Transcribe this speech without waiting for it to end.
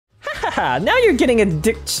Now you're getting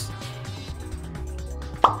addicted.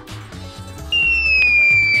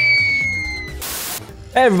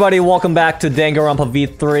 Hey everybody, welcome back to Danganronpa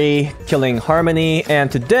V3, Killing Harmony,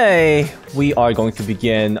 and today we are going to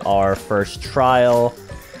begin our first trial.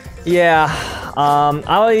 Yeah,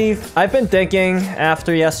 I've been thinking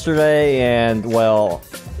after yesterday, and well,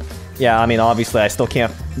 yeah, I mean obviously I still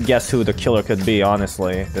can't guess who the killer could be,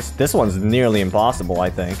 honestly. This one's nearly impossible, I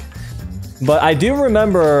think. But I do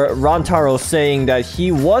remember Rantaro saying that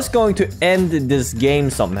he was going to end this game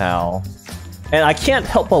somehow. And I can't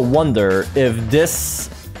help but wonder if this,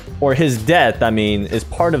 or his death, I mean, is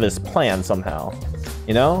part of his plan somehow.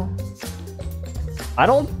 You know? I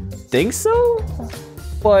don't think so?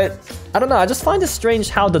 But, I don't know, I just find it strange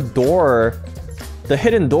how the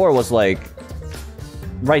hidden door was like,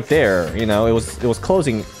 right there, you know? It was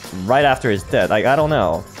closing right after his death. Like, I don't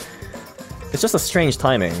know. It's just a strange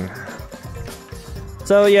timing.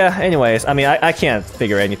 So yeah, anyways, I mean, I can't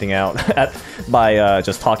figure anything out by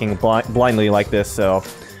just talking blindly like this, so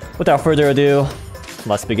without further ado,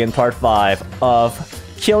 let's begin part 5 of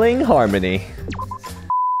Killing Harmony.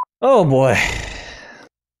 Oh boy.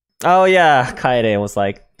 Oh yeah, Kaede was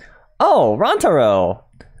like, "Oh, Rantaro,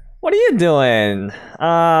 what are you doing?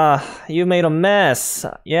 You made a mess.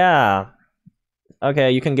 Yeah.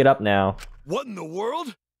 Okay, you can get up now." What in the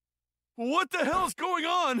world? What the hell's going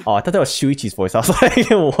on? Oh, I thought that was Shuichi's voice. I was like,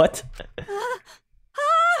 what?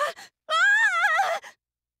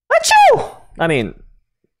 Achoo! I mean,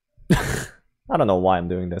 I don't know why I'm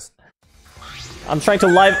doing this. I'm trying to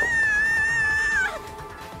liven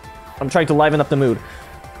up the mood.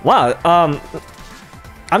 Wow,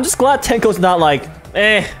 I'm just glad Tenko's not like,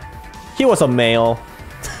 he was a male.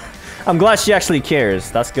 I'm glad she actually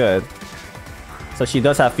cares. That's good. So she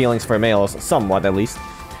does have feelings for males, somewhat at least.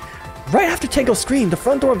 Right after Tenko screamed, the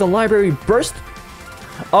front door of the library burst.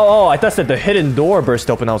 Oh, I thought that the hidden door burst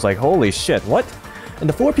open. I was like, holy shit, what? And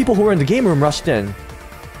the 4 people who were in the game room rushed in.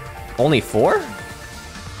 Only 4?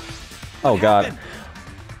 Oh god.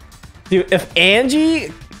 Dude, if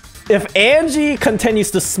Angie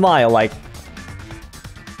continues to smile, like,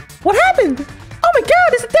 what happened? Oh my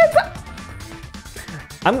god, is it dead?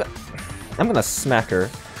 I'm gonna smack her.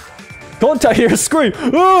 Don't I hear her scream?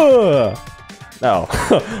 Ugh! Oh.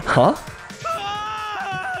 Huh?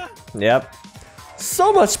 Yep.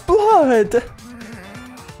 So much blood!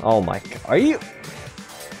 Oh my god. Are you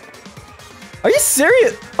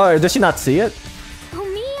serious? Oh, does she not see it? Oh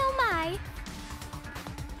me, oh my.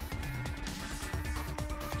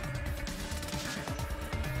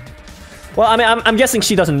 Well, I mean, I'm guessing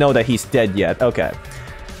she doesn't know that he's dead yet. Okay.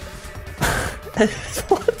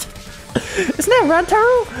 What? Isn't that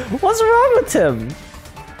Rantaro? What's wrong with him?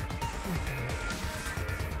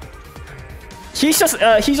 He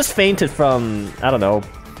just fainted from, I don't know.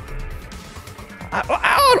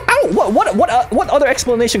 What other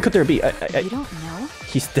explanation could there be? You don't know?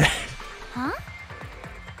 He's dead. Huh?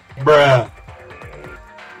 Bruh.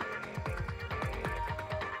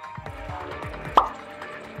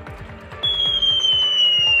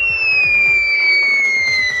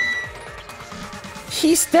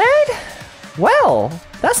 He's dead? Well,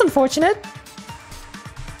 that's unfortunate.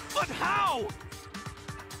 But how?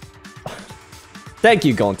 Thank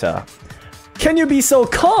you, Gonta. Can you be so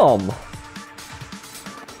calm?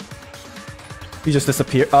 He just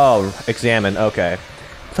disappeared. Oh, examine. Okay.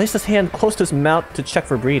 Placed his hand close to his mouth to check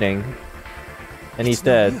for breathing. And he's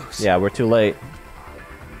dead. Yeah, we're too late.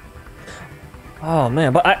 Oh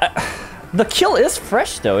man, but the kill is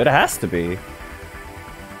fresh though. It has to be.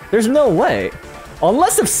 There's no way.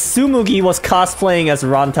 Unless if Tsumugi was cosplaying as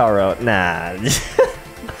Rantaro. Nah.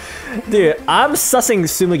 Dude, I'm sussing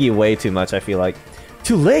Tsumugi way too much, I feel like.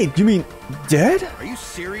 Too late? You mean dead? Are you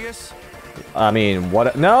serious? I mean,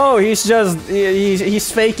 what? No, he's just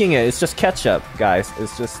he's faking it. It's just ketchup, guys.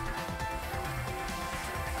 It's just.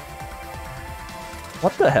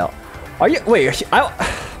 What the hell? Are you? Wait.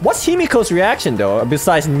 What's Himiko's reaction though?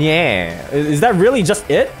 Besides nyeh, is that really just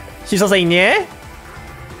it? She's just like nyeh.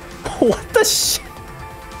 What the shit?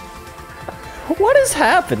 What is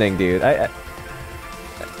happening, dude?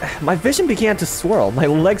 My vision began to swirl. My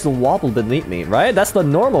legs wobbled beneath me, right? That's the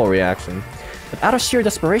normal reaction. But out of sheer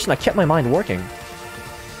desperation, I kept my mind working.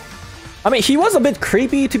 I mean, he was a bit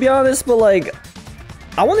creepy, to be honest, but like,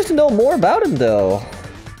 I wanted to know more about him, though.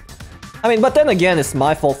 I mean, but then again, it's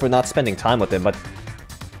my fault for not spending time with him, but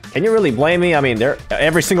can you really blame me? I mean,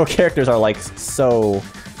 every single characters are like so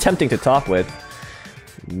tempting to talk with.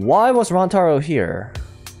 Why was Rantaro here?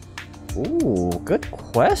 Ooh, good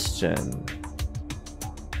question.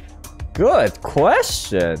 Good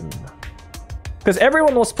question. Because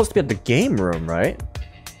everyone was supposed to be at the game room, right?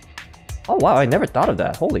 Oh wow, I never thought of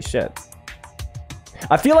that. Holy shit.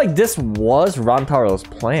 I feel like this was Rantaro's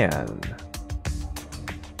plan.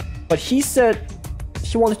 But he said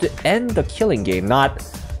he wanted to end the killing game, not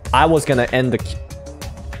I was gonna end the...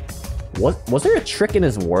 Was there a trick in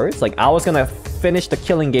his words? Like I was gonna finish the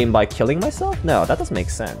killing game by killing myself? No, that doesn't make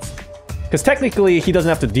sense. Because technically he doesn't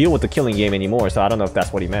have to deal with the killing game anymore, so I don't know if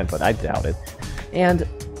that's what he meant, but I doubt it. And...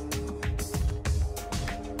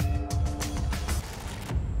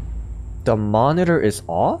 the monitor is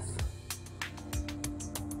off?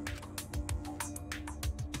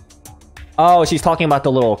 Oh, she's talking about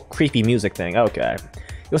the little creepy music thing. Okay.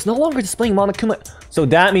 It was no longer displaying Monokuma. So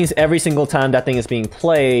that means every single time that thing is being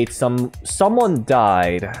played, someone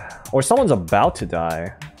died. Or someone's about to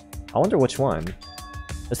die. I wonder which one.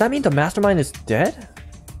 Does that mean the mastermind is dead?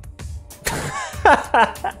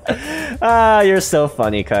 Ah, you're so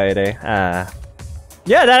funny, Kaede. Ah.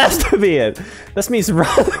 Yeah, that has to be it. This means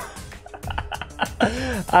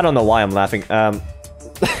I don't know why I'm laughing.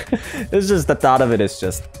 It's just the thought of it is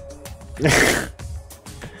just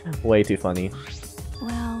way too funny.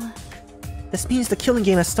 Well, this means the killing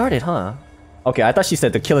game has started, huh? Okay, I thought she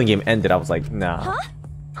said the killing game ended. I was like, nah. huh?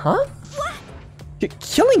 Huh? What?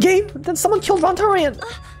 Killing game? Then someone killed Rantaro and...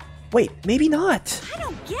 Wait, maybe not. I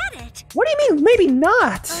don't get it. What do you mean, maybe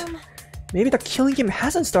not? Maybe the killing game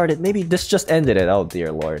hasn't started. Maybe this just ended it. Oh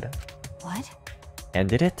dear lord. What?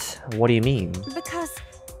 Ended it? What do you mean? Because...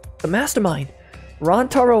 The mastermind.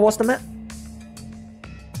 Rantaro was the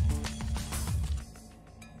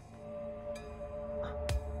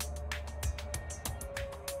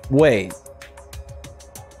Wait.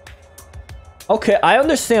 Okay, I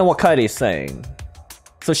understand what Kaede is saying.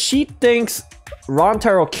 So she thinks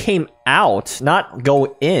Rantaro came out, not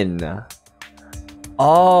go in.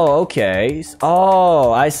 Oh, okay.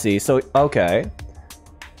 Oh, I see. So, okay.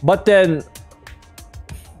 But then...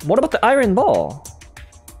 what about the iron ball?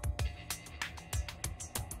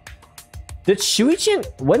 Did Shuichi and...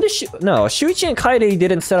 when did no, Shuichi and Kaede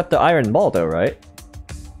didn't set up the iron ball though, right?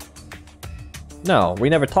 No, we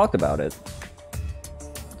never talked about it.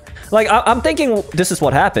 Like, I'm thinking this is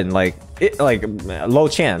what happened. Like, low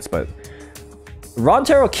chance, but...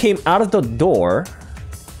 Rantaro came out of the door,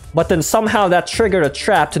 but then somehow that triggered a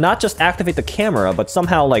trap to not just activate the camera, but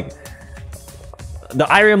somehow, like... the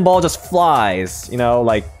iron ball just flies, you know,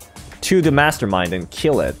 like, to the mastermind and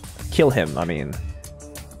kill it. Kill him, I mean.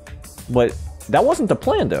 But that wasn't the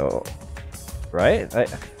plan, though. Right?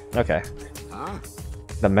 Okay. Huh?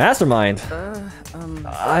 The mastermind?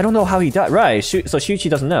 I don't know how he died. Right, so Shuichi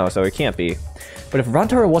doesn't know, so it can't be. But if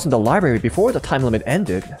Rantaro was in the library before the time limit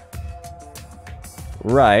ended...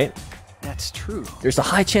 Right. That's true. There's a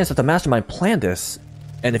high chance that the mastermind planned this.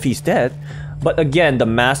 And if he's dead... But again, the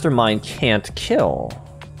mastermind can't kill.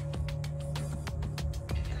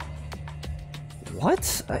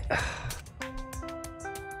 What?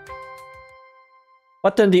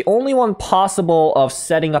 But then the only one possible of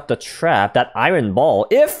setting up the trap, that iron ball,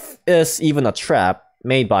 if it's even a trap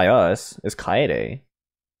made by us, is Kaede.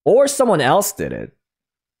 Or someone else did it.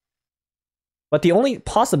 But the only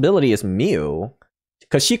possibility is Miu.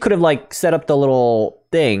 Because she could have, like, set up the little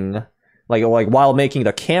thing, like while making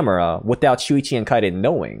the camera, without Shuichi and Kaede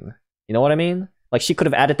knowing. You know what I mean? Like, she could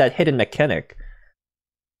have added that hidden mechanic.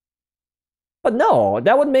 But no,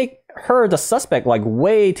 that would make her the suspect, like,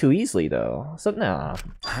 way too easily, though. So, nah.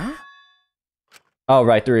 Huh? Oh,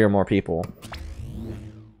 right, 3 or more people.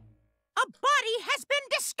 A body has been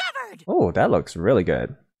discovered! Oh, that looks really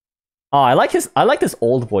good. Oh, I like this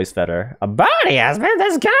old voice better. A body has been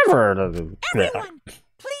discovered! Everyone,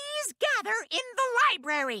 please gather in the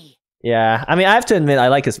library! Yeah, I mean, I have to admit, I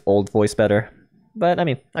like his old voice better. But, I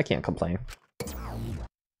mean, I can't complain.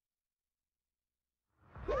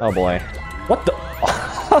 Oh boy. What the?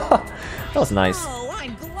 That was nice. Oh,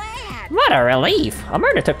 I'm glad! What a relief! A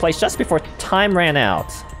murder took place just before time ran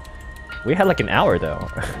out. We had like an hour though.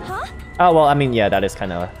 Huh? Oh well, I mean, yeah, that is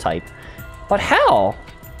kind of tight. But how?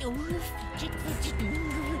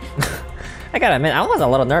 I gotta admit, I was a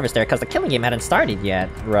little nervous there because the killing game hadn't started yet.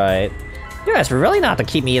 Right. You guys really know how to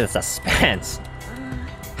keep me in suspense.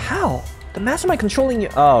 How? The mastermind controlling you?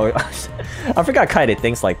 Oh, I forgot Kaede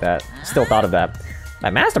thinks like that. Still thought of that. By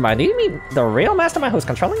mastermind, do you mean the real mastermind who's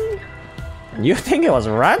controlling you? You think it was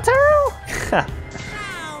Rantaro?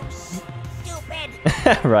 How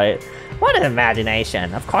stupid! Right. What an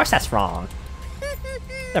imagination. Of course that's wrong.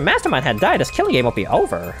 If the mastermind had died, this killing game would be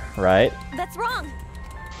over, right? That's wrong.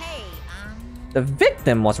 Hey, The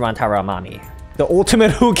victim was Rantaro Amami. The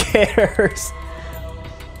ultimate who cares?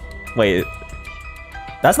 Wait.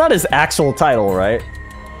 That's not his actual title, right?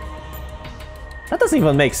 That doesn't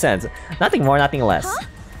even make sense. Nothing more, nothing less. Huh?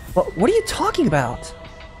 What are you talking about?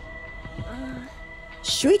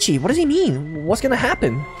 Shuichi, what does he mean? What's gonna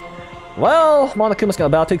happen? Well, Monokuma's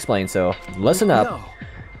about to explain, so listen up. No.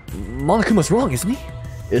 Monokuma's wrong, isn't he?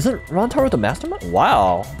 Isn't Rantaro the mastermind?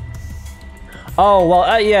 Wow. Oh,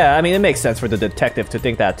 well, yeah, I mean, it makes sense for the detective to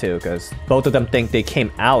think that too, because both of them think they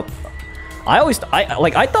came out. I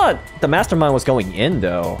thought the mastermind was going in,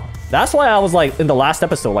 though. That's why I was like, in the last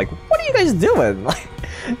episode, like, what are you guys doing?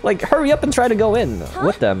 Like, hurry up and try to go in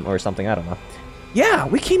with them or something, I don't know. Yeah,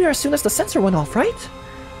 we came here as soon as the sensor went off, right?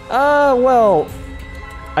 Well,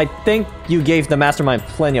 I think you gave the mastermind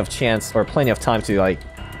plenty of chance or plenty of time to, like,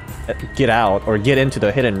 get out or get into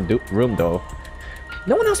the hidden room, though.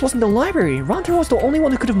 No one else was in the library. Rantaro was the only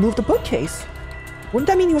one who could have moved the bookcase. Wouldn't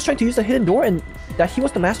that mean he was trying to use the hidden door and that he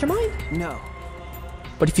was the mastermind? No.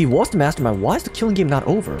 But if he was the mastermind, why is the killing game not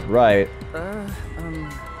over? Right.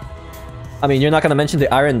 I mean, you're not gonna mention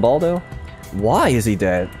the iron ball, though? Why is he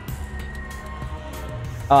dead?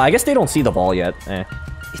 I guess they don't see the ball yet.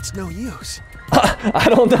 It's no use. I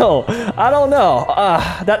don't know.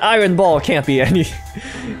 That iron ball can't be any...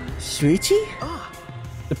 Shuichi?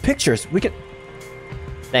 The pictures, we can...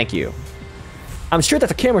 Thank you. I'm sure that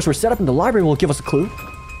the cameras were set up in the library will give us a clue.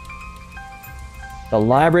 The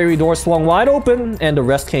library door swung wide open, and the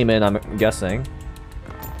rest came in, I'm guessing.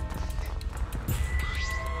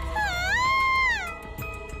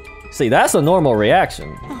 See, that's a normal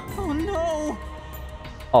reaction. Oh no!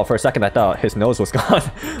 Oh, for a second I thought his nose was gone.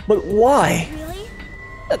 But why? Really?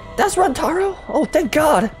 That's Rantaro? Oh, thank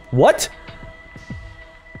God. What?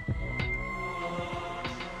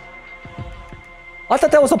 I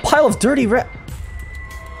thought that was a pile of dirty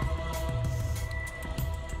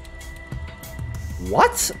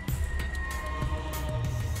What?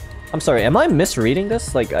 I'm sorry, am I misreading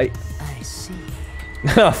this? Like, I see.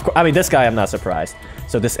 Of course, I mean, this guy, I'm not surprised.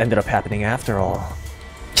 So this ended up happening after all.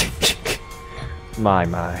 My,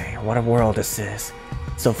 what a world this is.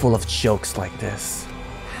 So full of jokes like this.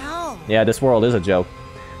 How? Yeah, this world is a joke.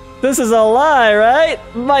 This is a lie, right?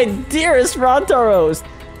 My dearest Rantaros.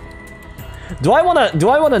 Do I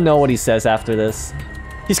wanna know what he says after this?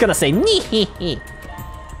 He's gonna say nee.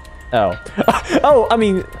 Oh. Oh, I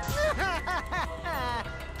mean.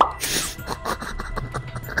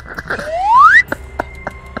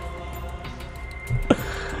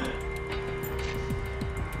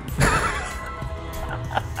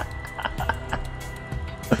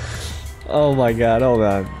 Oh my God, hold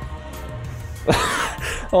on.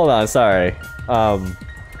 Hold on, sorry.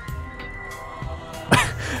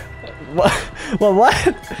 What? Well,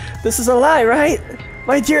 what? This is a lie, right?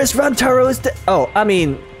 My dearest Rantaro is dead. Oh, I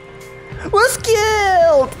mean, was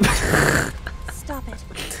killed. Stop it.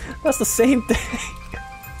 That's the same thing.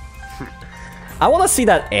 I want to see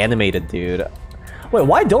that animated, dude. Wait,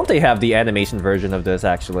 why don't they have the animation version of this,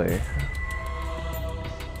 actually?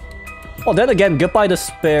 Well, then again, Goodbye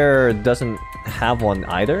Despair doesn't have one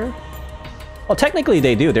either. Well, technically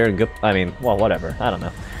they do. They're in good... I mean, well, whatever. I don't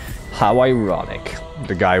know. How ironic.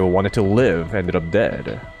 The guy who wanted to live ended up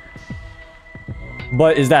dead.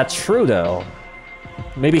 But is that true, though?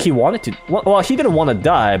 Maybe he wanted to... Well, he didn't want to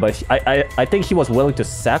die, but I think he was willing to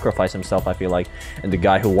sacrifice himself, I feel like. And the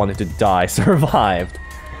guy who wanted to die survived.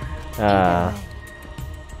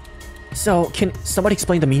 So, can somebody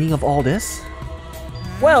explain the meaning of all this?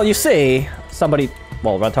 Well, you see,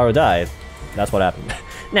 well, Rantaro died. That's what happened.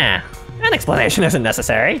 Nah, an explanation isn't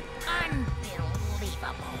necessary. Unbelievable.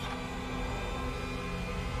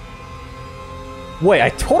 Wait, I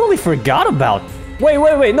totally forgot about...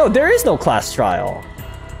 Wait, no, there is no class trial.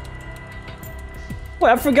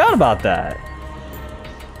 Wait, I forgot about that.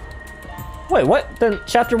 Wait, what? Then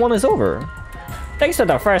chapter 1 is over. Thanks to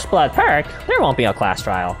the First Blood perk, there won't be a class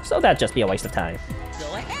trial, so that'd just be a waste of time.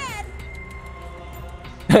 Go ahead.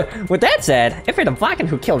 With that said, if you're the Vlakan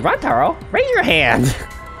who killed Rantaro, raise your hand.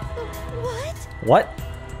 What? What?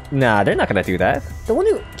 Nah, they're not gonna do that. The one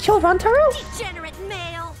who killed Rantaro? Degenerate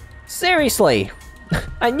male. Seriously.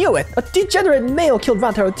 I knew it. A degenerate male killed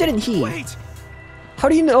Rantaro, didn't he? Wait! How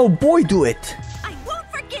do you know boy do it? I won't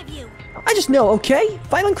forgive you. I just know, okay?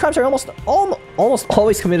 Violent crimes are almost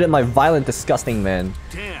always committed by violent, disgusting men.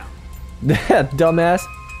 Damn. Dumbass.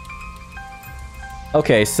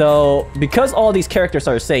 Okay, so because all these characters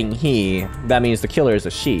are saying he, that means the killer is a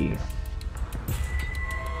she.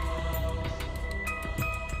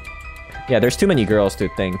 Yeah, there's too many girls to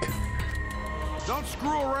think. Don't screw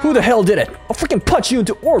around. Who the hell did it? I'll freaking punch you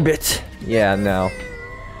into orbit. Yeah, no.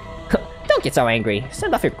 Don't get so angry.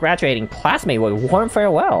 Send off your graduating classmate with warm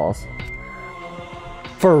farewells.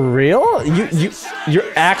 For real? You're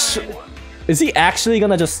actually... Is he actually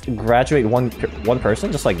gonna just graduate one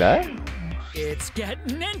person just like that? It's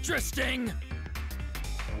getting interesting.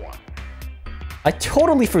 I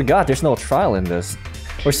totally forgot there's no trial in this.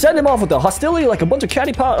 We're setting him off with the hostility like a bunch of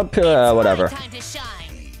catty whatever. Time to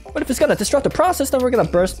shine. But if it's gonna disrupt the process, then we're gonna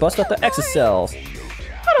bust out the exocells.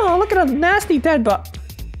 Oh, look at a nasty dead bot.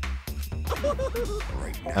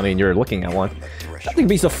 I mean, you're looking at one. Nothing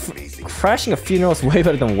beats crashing a funeral is way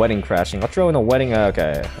better than wedding crashing. I'll throw in a wedding.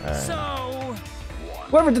 Okay. So,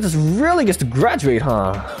 Whoever did this really gets to graduate,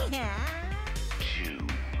 huh?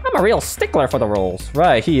 I'm a real stickler for the roles.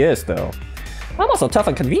 Right, he is though. I'm also tough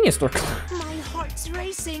on convenience store. My heart's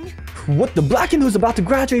racing. What, the blackened who's about to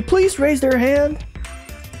graduate? Please raise their hand.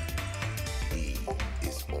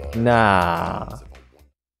 Nah.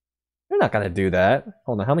 You're not gonna do that.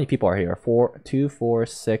 Hold on, how many people are here? 2, 4,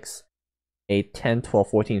 6, 8, 10, 12,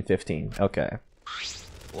 14, 15. Okay.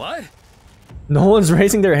 what? No one's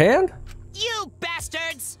raising their hand? You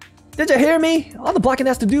bastards! Did you hear me? All the blackened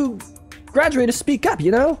has to do graduate to speak up,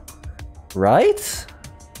 you know? Right?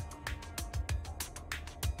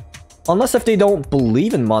 Unless if they don't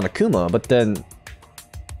believe in Monokuma, but then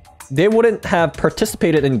they wouldn't have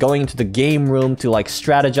participated in going into the game room to like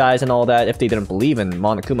strategize and all that if they didn't believe in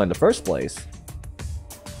Monokuma in the first place.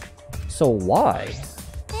 So why?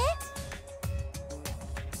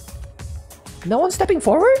 No one's stepping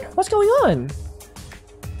forward? What's going on?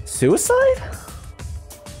 Suicide?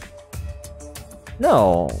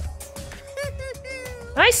 No.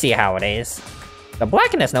 I see how it is. The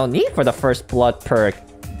blackened has no need for the first blood perk.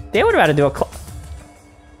 They would rather do a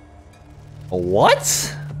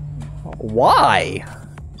What? Why?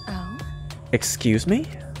 Oh? Excuse me?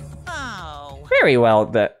 Oh. Very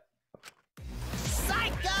well,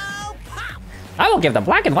 Psycho pop! I will give the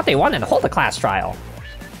blackened what they want and hold the class trial.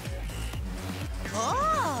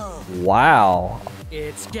 Oh! Wow.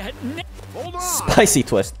 It's getting. Hold on. Spicy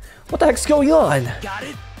twist. What the heck's going on? Got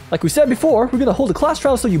it. Like we said before, we're gonna hold a class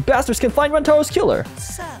trial so you bastards can find Rentaro's killer.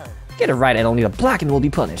 So, Get it right and only the blackened will be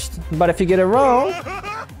punished. But if you get it wrong,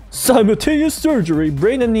 simultaneous surgery,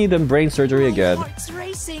 brain and knee, then brain surgery again. my heart's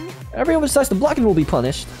racing. Everyone besides the blackened will be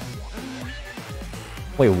punished.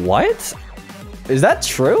 Wait, what? Is that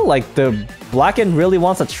true? Like the blackened really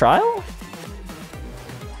wants a trial?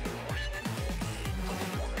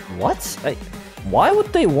 What? Why would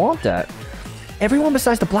they want that? Everyone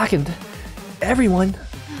besides the blackened. Everyone.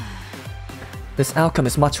 This outcome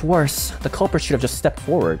is much worse. The culprit should have just stepped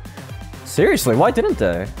forward. Seriously, why didn't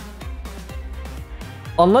they?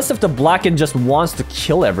 Unless if the blackened just wants to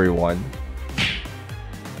kill everyone.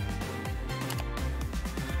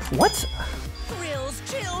 What? Thrills,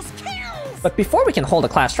 chills, kills! But before we can hold a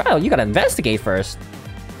class trial, you gotta investigate first.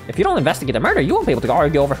 If you don't investigate the murder, you won't be able to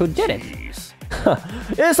argue over who did it.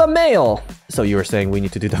 It's a male! So you were saying we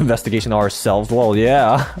need to do the investigation ourselves? Well,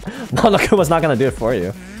 yeah. Monokuma's not gonna do it for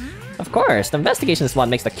you. Of course, the investigation is what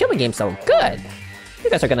makes the killing game so good. You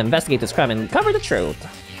guys are gonna investigate this crime and cover the truth.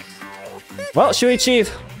 Well, Shuichi,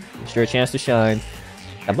 it's your chance to shine.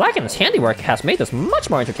 The blackened's handiwork has made this much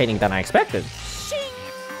more entertaining than I expected.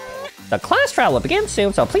 The class trial will begin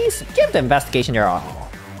soon, so please give the investigation your all.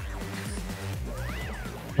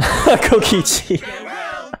 Kokichi.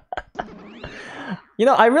 You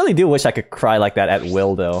know, I really do wish I could cry like that at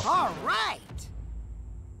will, though. All right!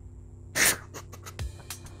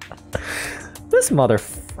 This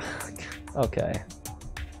Okay.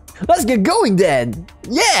 Let's get going then!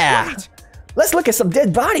 Yeah! Wait. Let's look at some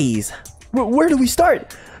dead bodies! Where do we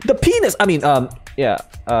start? The penis! I mean, yeah,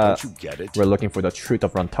 Don't you get it? we're looking for the truth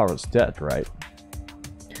of Rantaro's death, right?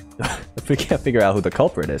 If we can't figure out who the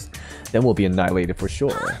culprit is, then we'll be annihilated for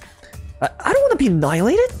sure. I don't want to be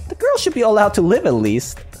annihilated! The girl should be allowed to live at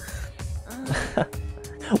least.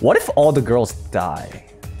 What if all the girls die?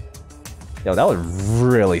 Yo, that would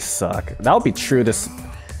really suck. That would be true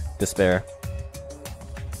despair.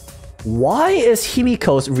 Why is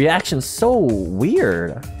Himiko's reaction so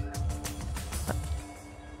weird?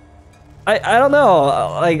 I don't know.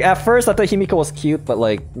 Like, at first I thought Himiko was cute, but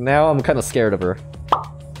like, now I'm kind of scared of her.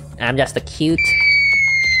 I'm just a cute...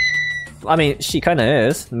 I mean, she kind of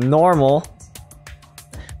is. Normal.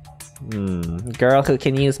 Girl who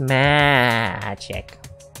can use magic.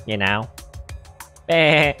 You know?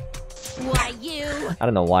 Why you? I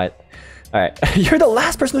don't know why. Alright. You're the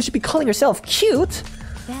last person who should be calling yourself cute!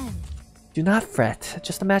 Ben, Do not fret.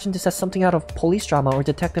 Just imagine this as something out of police drama or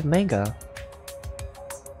detective manga.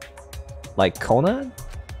 Like Conan?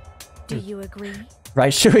 do you agree?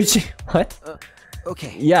 Right, Shuichi? What?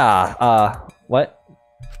 Okay. Yeah, what?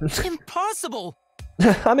 Impossible.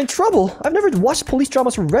 I'm in trouble! I've never watched police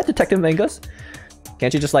dramas or read detective mangas!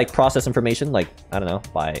 Can't you just, like, process information, like, I don't know,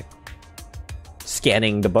 by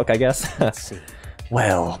scanning the book, I guess? Let's see.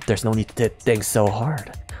 Well, there's no need to think so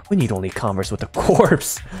hard. We need only converse with a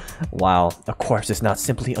corpse. Wow, a corpse is not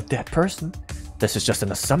simply a dead person. This is just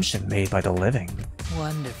an assumption made by the living.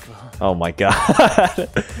 Wonderful. Oh my god.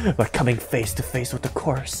 But coming face to face with the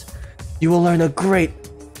corpse, you will learn a great...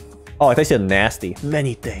 Oh, I thought you said nasty.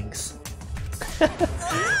 Many things. What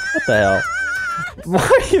the hell? Why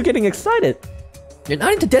are you getting excited? You're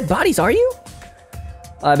not into dead bodies, are you?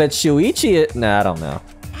 I bet Shuichi... Nah, I don't know.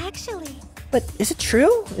 Actually. But is it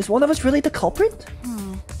true? Is one of us really the culprit?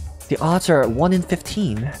 The odds are 1 in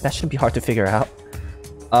 15. That shouldn't be hard to figure out.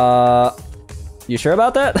 You sure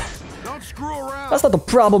about that? Don't screw around. That's not the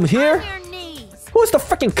problem here. On your knees. Who's the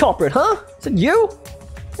freaking culprit, huh? Is it you?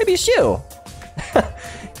 Maybe it's you.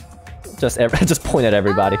 Just point at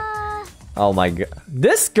everybody. Oh my god.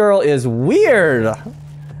 This girl is weird.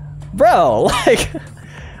 Bro, like...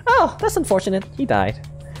 Oh, that's unfortunate. He died.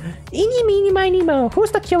 Eeny, meeny, miny, mo.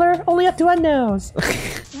 Who's the killer? Only a dude knows.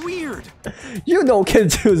 Weird. You know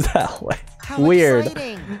kids who's that way. How Weird.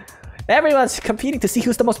 exciting. Everyone's competing to see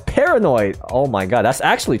who's the most paranoid. Oh my god, that's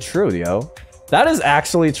actually true, yo. That is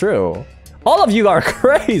actually true. All of you are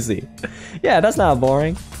crazy. Yeah, that's not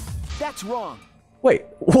boring. That's wrong. Wait,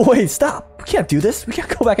 stop. We can't do this. We can't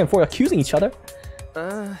go back and forth accusing each other.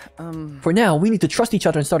 For now, we need to trust each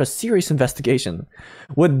other and start a serious investigation.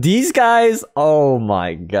 With these guys, oh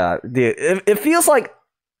my god. Dude, it feels like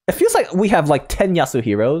we have like 10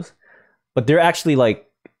 Yasuhiros, but they're actually like,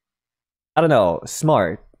 I don't know,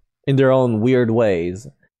 smart in their own weird ways.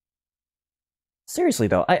 Seriously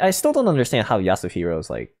though, I still don't understand how Yasuhiro's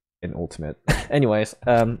like in Ultimate. Anyways,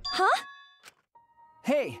 Huh?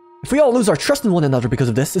 Hey, if we all lose our trust in one another because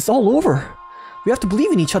of this, it's all over. We have to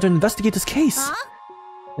believe in each other and investigate this case. Huh?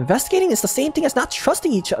 Investigating is the same thing as not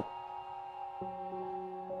trusting each other.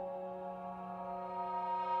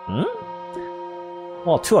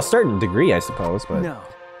 Well, to a certain degree, I suppose, but... no.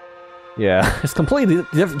 Yeah, it's completely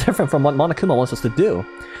different from what Monokuma wants us to do.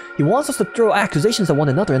 He wants us to throw accusations at one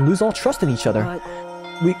another and lose all trust in each other. But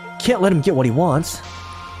We can't let him get what he wants.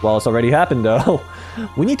 Well, it's already happened, though.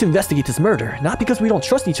 We need to investigate this murder, not because we don't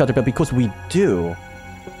trust each other, but because we do.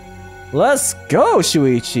 Let's go,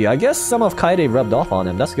 Shuichi! I guess some of Kaede rubbed off on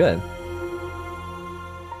him. That's good.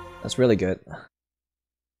 That's really good.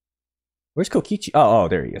 Where's Kokichi? Oh,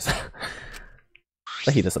 there he is.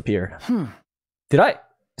 But he disappeared. Did I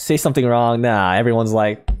say something wrong? Nah, everyone's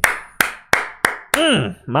like...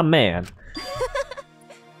 my man.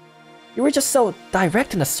 You were just so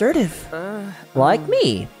direct and assertive. Like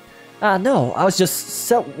me. No, I was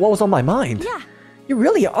just what was on my mind. Yeah. You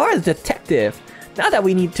really are the detective. Now that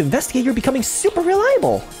we need to investigate, you're becoming super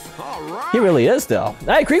reliable. All right. He really is, though.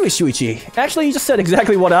 I agree with Shuichi. Actually, he just said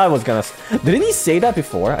exactly what I was gonna... Didn't he say that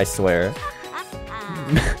before? I swear.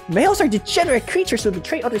 Males are degenerate creatures who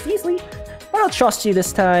betray others easily. I don't trust you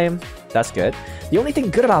this time. That's good. The only thing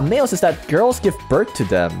good about males is that girls give birth to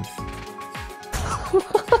them.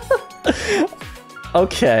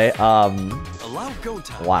 Okay, Allow go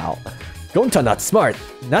time. wow. Gonta not smart.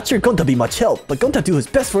 Not sure Gonta be much help, but Gonta do his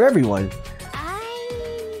best for everyone.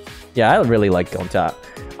 Yeah, I really like Gonta.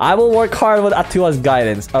 I will work hard with Atua's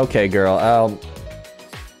guidance. Okay, girl.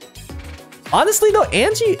 Honestly though,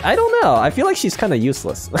 Angie, I don't know. I feel like she's kind of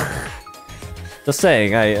useless. Just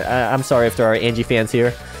saying. I'm sorry if there are Angie fans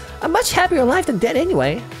here. I'm much happier alive than dead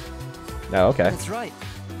anyway. Oh, okay. that's right.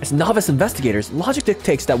 As novice investigators, logic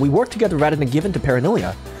dictates that we work together rather than give in to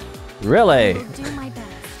paranoia. Really? I'll do my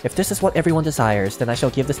best. If this is what everyone desires, then I shall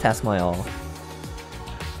give this task my all.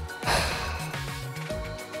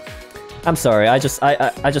 I'm sorry, I just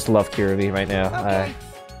love Kirumi right now. Okay.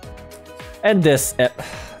 And this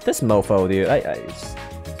mofo, dude.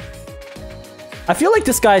 I feel like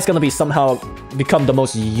this guy is gonna be somehow become the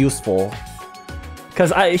most useful,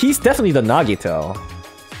 cause he's definitely the Nagito.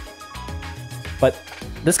 But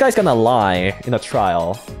this guy's gonna lie in a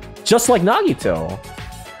trial, just like Nagito.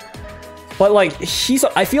 But like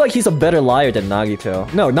I feel like he's a better liar than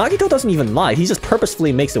Nagito. No, Nagito doesn't even lie. He just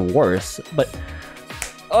purposefully makes it worse. But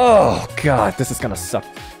oh god, this is gonna suck.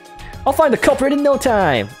 I'll find the culprit in no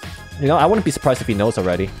time. You know, I wouldn't be surprised if he knows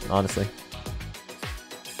already, honestly.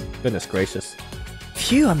 Goodness gracious.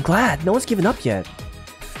 Phew, I'm glad. No one's given up yet.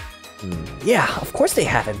 Yeah, of course they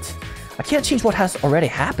haven't. I can't change what has already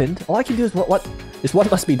happened. All I can do is what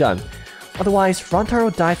must be done. Otherwise,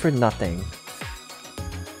 Rantaro died for nothing.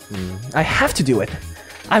 I have to do it.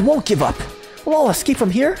 I won't give up. We'll all escape from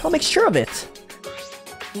here. I'll make sure of it.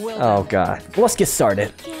 Well Oh god. Well, let's get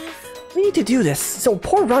started. Yes. We need to do this, so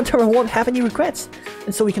poor Rantaro won't have any regrets,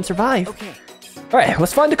 and so we can survive. okay. Alright,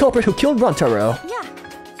 let's find the culprit who killed Rantaro. Yeah.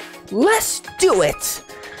 Let's do it!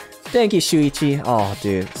 Thank you, Shuichi. Oh,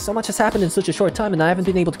 dude. So much has happened in such a short time and I haven't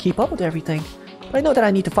been able to keep up with everything. But I know that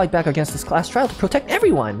I need to fight back against this class trial to protect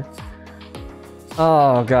everyone.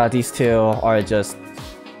 Oh god, these two are just...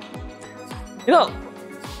 You know,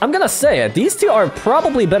 I'm gonna say it. These two are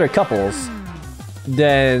probably better couples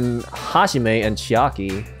than Hajime and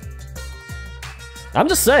Chiaki. I'm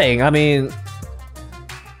just saying, I mean...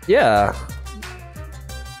 Yeah.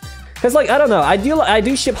 Cause like, I don't know, I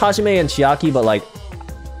do ship Hajime and Chiaki, but like...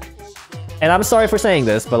 And I'm sorry for saying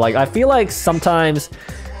this, but like, I feel like sometimes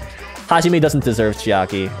Hajime doesn't deserve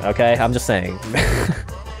Chiaki, okay? I'm just saying.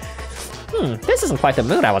 This isn't quite the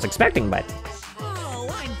mood I was expecting, but... Oh,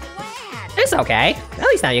 I'm glad. It's okay. At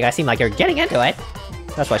least now you guys seem like you're getting into it.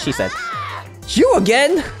 That's what she said. You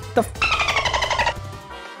again? The f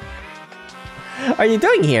are you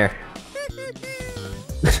doing here?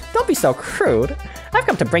 Don't be so crude. I've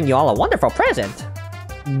come to bring you all a wonderful present.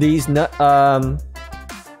 These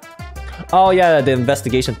Oh yeah, the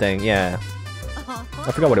investigation thing, yeah.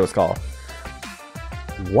 I forgot what it was called.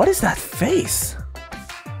 What is that face?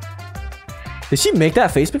 Did she make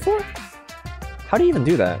that face before? How do you even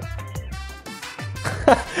do that?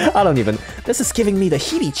 I don't even... This is giving me the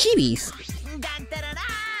heebie-jeebies.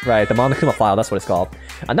 Right, the Monokuma file, that's what it's called.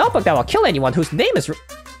 A notebook that will kill anyone whose name is...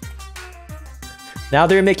 Now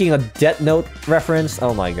they're making a Death Note reference.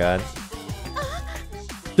 Oh my god.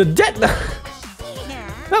 The Death Note!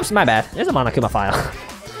 Oops, my bad. There's a Monokuma file.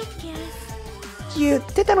 I guess. You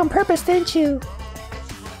did that on purpose, didn't you?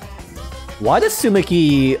 Why does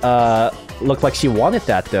Sumiki, look like she wanted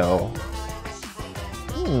that, though?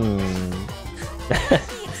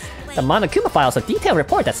 The Monokuma file is a detailed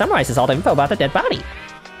report that summarizes all the info about the dead body.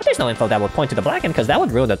 But there's no info that would point to the Blackened because that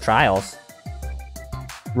would ruin the trials.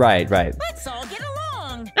 Right, right. Let's all get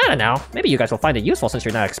along. I don't know. Maybe you guys will find it useful since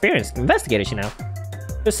you're not experienced investigators, you know.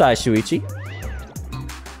 Besides Shuichi.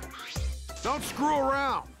 Don't screw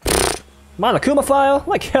around. Monokuma file?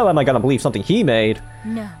 Like hell am I gonna believe something he made?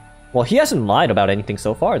 No. Well, he hasn't lied about anything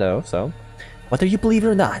so far, though, so... Whether you believe it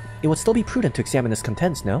or not, it would still be prudent to examine its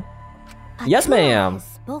contents, no? Yes, ma'am!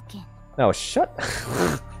 Spoken. Oh, shut...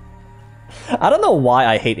 I don't know why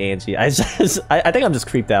I hate Angie. I think I'm just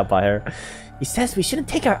creeped out by her. He says we shouldn't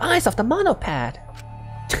take our eyes off the monopad.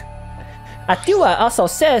 Atua also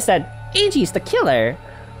says that Angie is the killer.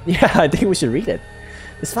 Yeah, I think we should read it.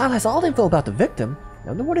 This file has all the info about the victim. I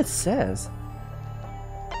wonder what it says.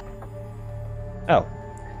 Oh.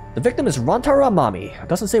 The victim is Rantaro Amami. It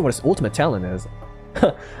doesn't say what his ultimate talent is.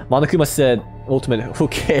 Monokuma said, ultimate, who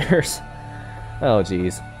cares? Oh,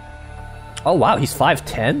 jeez. Oh, wow, he's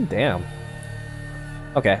 5'10"? Damn.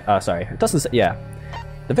 Okay, sorry. It doesn't say, yeah.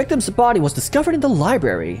 The victim's body was discovered in the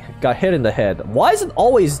library. Got hit in the head. Why is it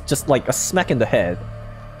always just like a smack in the head?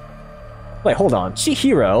 Wait, hold on.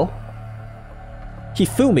 Chihiro.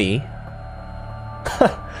 Hifumi.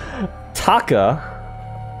 Taka.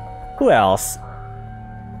 Who else?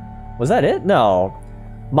 Was that it? No.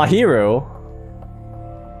 Mahiru.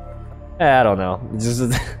 I don't know.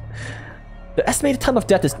 The estimated time of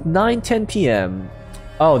death is 9:10 p.m.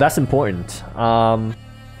 Oh, that's important.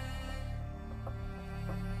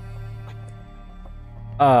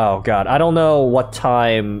 Oh god, I don't know what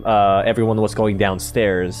time everyone was going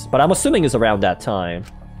downstairs, but I'm assuming it's around that time.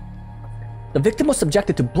 The victim was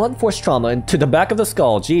subjected to blunt force trauma and to the back of the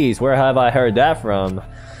skull. Jeez, where have I heard that from?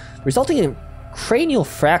 Resulting in cranial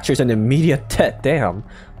fractures and immediate death. Damn.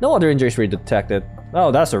 No other injuries were detected.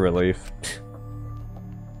 Oh, that's a relief.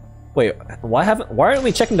 Wait, why aren't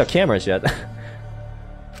we checking the cameras yet?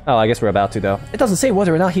 Oh, I guess we're about to though. It doesn't say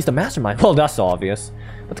whether or not he's the mastermind. Well, that's obvious.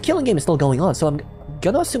 But the killing game is still going on, so I'm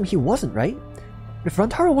gonna assume he wasn't, right? If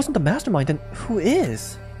Rantaro wasn't the mastermind, then who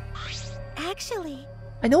is? Actually...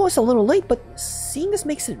 I know it's a little late, but seeing this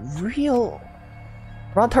makes it real...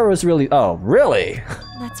 Rantaro is really... Oh, really?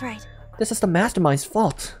 That's right. This is the mastermind's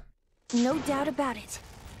fault. No doubt about it.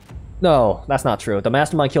 No, that's not true. The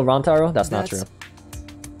mastermind killed Rantaro? That's not true.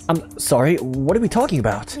 I'm sorry, what are we talking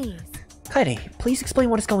about? Please. Kaede, please explain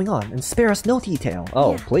what is going on and spare us no detail.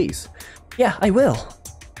 Oh, Yeah. please. Yeah, I will.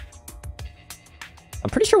 I'm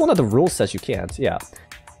pretty sure one of the rules says you can't, yeah.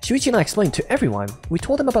 Shuichi and I explained to everyone. We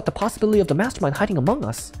told them about the possibility of the mastermind hiding among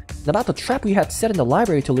us, and about the trap we had set in the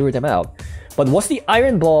library to lure them out. But was the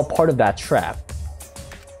iron ball part of that trap?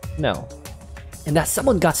 No. And that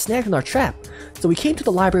someone got snagged in our trap, so we came to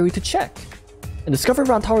the library to check, and discovered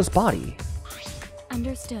Rantaro's body.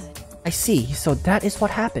 Understood. I see, so that is what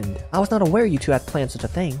happened. I was not aware you two had planned such a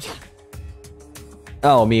thing.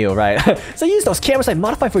 Oh, Miu, right. So you used those cameras I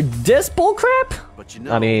modified for this bullcrap? But you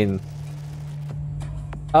know, I mean...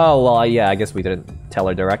 Oh, well, yeah, I guess we didn't tell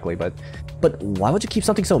her directly, but why would you keep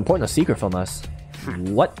something so important a secret from us?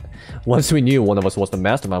 What? Once we knew one of us was the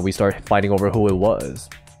mastermind, we started fighting over who it was.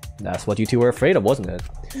 That's what you two were afraid of, wasn't it?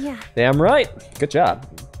 Yeah. Damn right. Good job.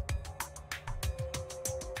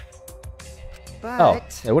 Oh,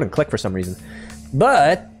 it wouldn't click for some reason.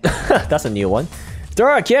 But, that's a new one. There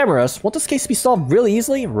are cameras. Won't this case be solved really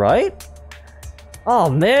easily, right? Oh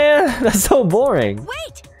man, that's so boring.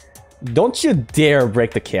 Wait! Don't you dare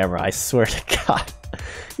break the camera, I swear to God.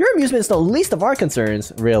 Your amusement is the least of our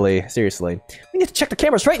concerns. Really, seriously. We need to check the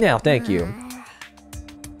cameras right now, thank you.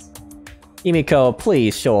 Himiko,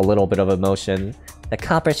 please show a little bit of emotion. The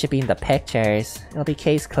culprit should be in the pictures. It'll be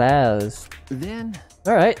case closed. Then...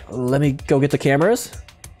 Alright, let me go get the cameras.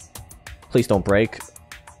 Please don't break.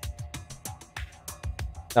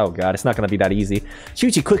 Oh god, it's not gonna be that easy.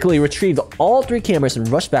 Shuichi quickly retrieved all 3 cameras and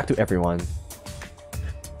rushed back to everyone.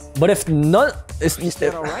 But if none... Is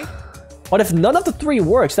that alright? But if none of the 3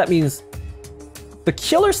 works, that means... the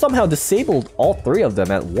killer somehow disabled all 3 of them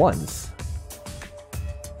at once.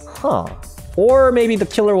 Huh. Or maybe the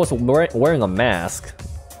killer was wearing a mask.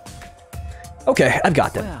 Okay, I've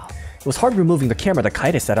got them. Well. It was hard removing the camera that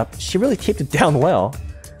Kaede set up. She really taped it down well.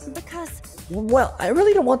 Because... Well, I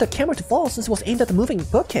really don't want the camera to fall since it was aimed at the moving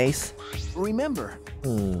bookcase. Remember.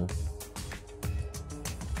 No,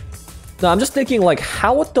 I'm just thinking, like,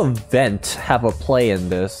 how would the vent have a play in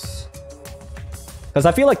this? Because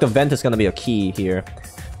I feel like the vent is going to be a key here.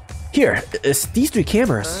 Here, it's these 3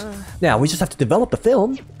 cameras. Now, we just have to develop the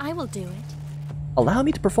film. I will do it. Allow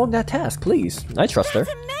me to perform that task, please. I trust her.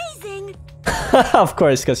 That's amazing! Of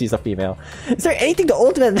course, because she's a female. Is there anything the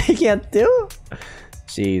ultimate they can't do?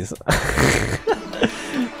 Jeez.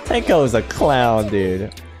 Tenko is a clown,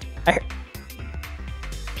 dude.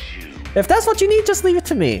 If that's what you need, just leave it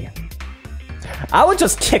to me. I would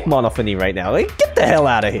just kick Monofini right now. Like, get the hell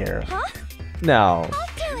out of here. Huh? No.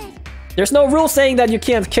 I'll do it. There's no rule saying that you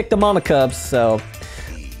can't kick the Monocubs, so...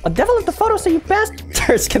 I'll develop the photos so you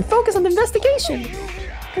bastards can focus on the investigation.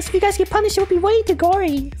 Because if you guys get punished, it would be way too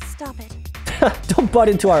gory. Stop it. Don't butt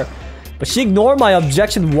into our... But she ignored my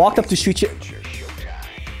objection, walked up to Shuichi...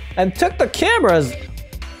 and took the cameras!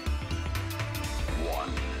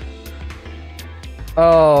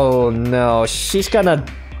 Oh no, she's gonna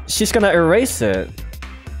erase it.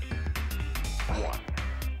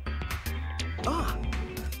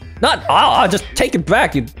 Just take it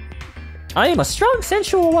back, you... I am a strong,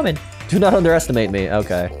 sensual woman. Do not underestimate me,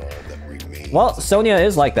 okay. Well, Sonia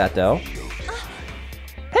is like that though.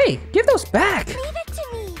 Hey, give those back! Leave it to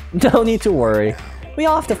me. No need to worry. We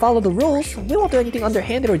all have to follow the rules. We won't do anything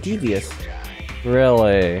underhanded or devious.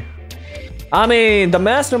 Really? I mean, the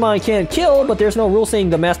mastermind can't kill, but there's no rule saying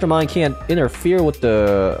the mastermind can't interfere with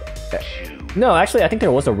the... No, actually, I think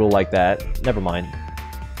there was a rule like that. Never mind.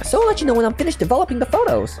 So I'll let you know when I'm finished developing the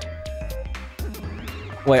photos.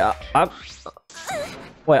 Wait,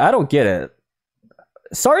 Wait, I don't get it.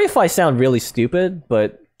 Sorry if I sound really stupid,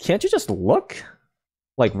 but can't you just look?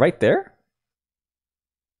 Like, right there?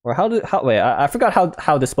 Or wait, I forgot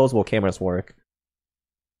how disposable cameras work.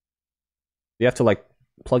 You have to, like,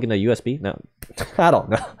 plug in a USB? No. I don't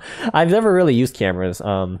know. I've never really used cameras.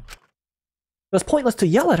 It was pointless to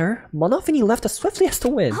yell at her. Monofini left as swiftly as to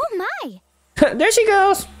win. Oh my! There she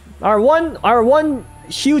goes! Our one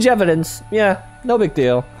huge evidence. Yeah, no big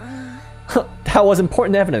deal. That was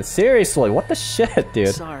important evidence. Seriously, what the shit,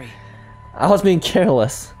 dude? Sorry. I was being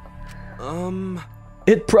careless.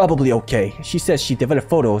 It's probably okay. She says she developed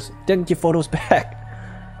photos, didn't give photos back.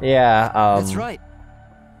 Yeah, That's right.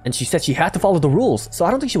 And she said she had to follow the rules, so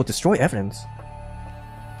I don't think she would destroy evidence.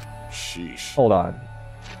 Sheesh. Hold on.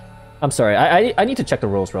 I'm sorry, I need to check the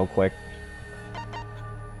rules real quick.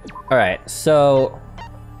 Alright, so...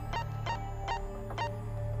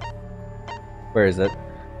 Where is it?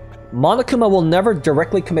 Monokuma will never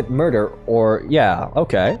directly commit murder, or... Yeah,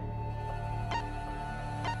 okay.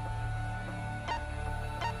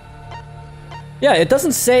 Yeah, it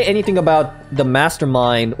doesn't say anything about the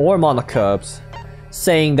mastermind or Monokubs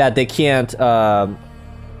saying that they can't,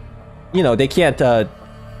 you know, they can't,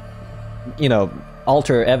 you know,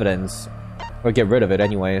 alter evidence or get rid of it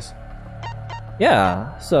anyways.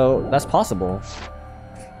 Yeah, so that's possible.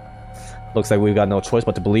 Looks like we've got no choice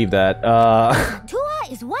but to believe that. Tua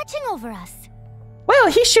is watching over us. Well,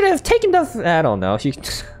 he should have taken the... I don't know.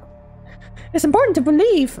 It's important to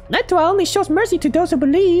believe. Tua only shows mercy to those who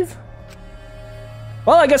believe.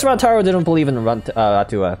 Well, I guess Rantaro didn't believe in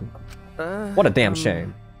Tua. What a damn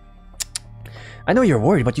shame. I know you're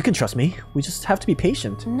worried, but you can trust me. We just have to be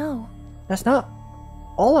patient. No. That's not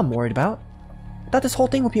all I'm worried about. I thought this whole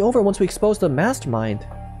thing would be over once we expose the mastermind.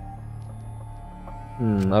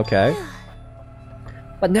 Okay.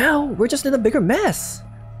 But now, we're just in a bigger mess.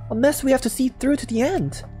 A mess we have to see through to the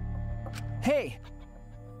end. Hey,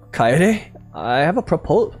 Kaede, I have a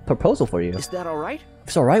proposal for you. is that alright? If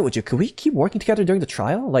it's alright with you, could we keep working together during the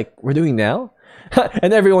trial? Like we're doing now?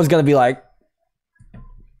 And everyone's gonna be like,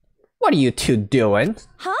 what are you two doing?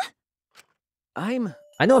 Huh? I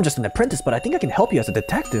know I'm just an apprentice, but I think I can help you as a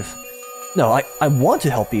detective. No, I want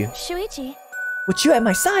to help you. Shuichi. With you at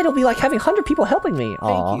my side, it'll be like having 100 people helping me.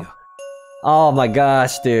 Thank you. Oh my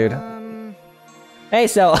gosh, dude. Hey,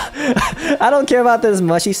 so I don't care about this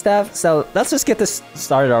mushy stuff, so let's just get this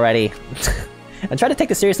started already. And try to take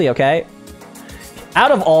this seriously, okay? Out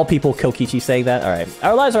of all people, Kokichi saying that? Alright.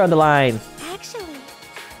 Our lives are on the line. Actually,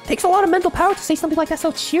 Takes a lot of mental power to say something like that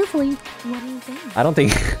so cheerfully. what do you think? I don't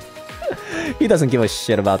think... he doesn't give a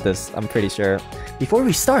shit about this, I'm pretty sure. Before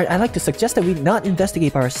we start, I'd like to suggest that we not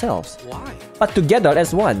investigate by ourselves. Why? But together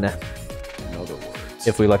as one. In other words,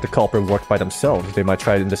 If we let the culprit work by themselves, they might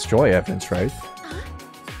try to destroy evidence, right?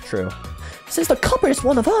 True. Since the culprit is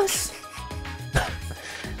one of us.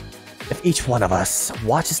 If each one of us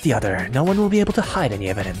watches the other, no one will be able to hide any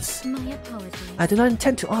evidence. My apologies. I do not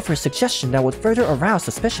intend to offer a suggestion that would further arouse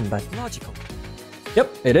suspicion, but... Logical.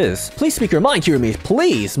 Yep, it is. Please speak your mind, Kirumi.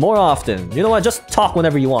 Please, more often. You know what? Just talk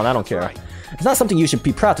whenever you want. I don't care. Right. It's not something you should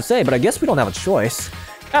be proud to say, but I guess we don't have a choice.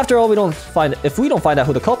 After all, if we don't find out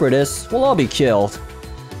who the culprit is, we'll all be killed.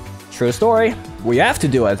 True story. We have to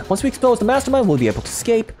do it. Once we expose the mastermind, we'll be able to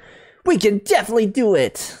escape. We can definitely do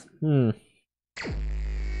it.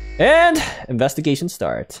 And investigation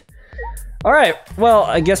start. All right. Well,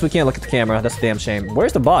 I guess we can't look at the camera. That's a damn shame.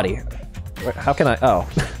 Where's the body? How can I? Oh.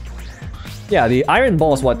 Yeah, the iron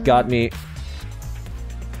ball is what got me.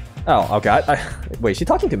 Oh god. Wait, is she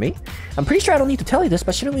talking to me? I'm pretty sure I don't need to tell you this,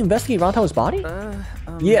 but shouldn't we investigate Rantaro's body?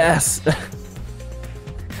 Yes.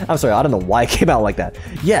 I'm sorry, I don't know why it came out like that.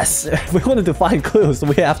 Yes, if we wanted to find clues,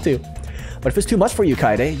 we have to. But if it's too much for you,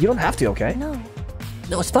 Kaede, you don't have to, okay? No.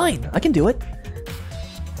 No, it's fine. I can do it.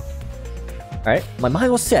 Alright, my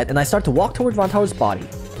mind was set, and I start to walk toward Rantaro's body.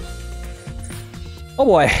 Oh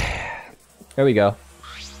boy. There we go.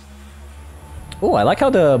 Oh, I like how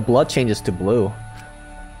the blood changes to blue.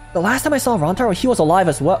 The last time I saw Rantaro, he was alive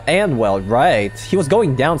as well, right. He was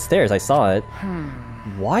going downstairs, I saw it.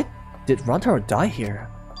 Why did Rantaro die here?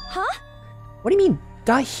 Huh? What do you mean,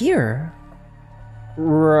 die here?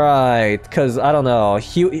 Right, because, I don't know,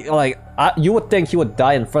 you would think he would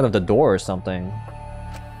die in front of the door or something.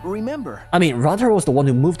 Remember. I mean, Rantaro was the one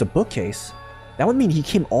who moved the bookcase. That would mean he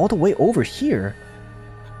came all the way over here.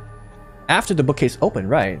 After the bookcase opened,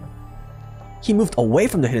 right? He moved away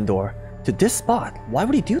from the hidden door to this spot. Why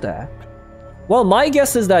would he do that? Well, my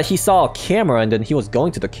guess is that he saw a camera and then he was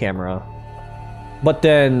going to the camera. But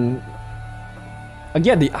then...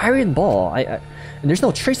 Again, the iron ball, and there's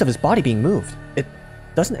no trace of his body being moved. It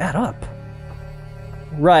doesn't add up.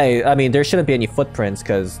 Right, I mean, there shouldn't be any footprints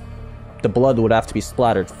because the blood would have to be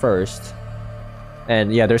splattered first.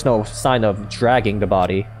 And yeah, there's no sign of dragging the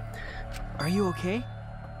body. Are you okay?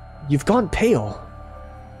 You've gone pale.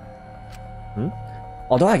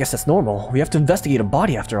 Although I guess that's normal. We have to investigate a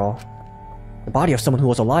body after all. The body of someone who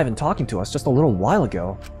was alive and talking to us just a little while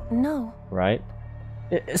ago. No. Right?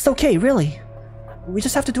 It's okay, really. We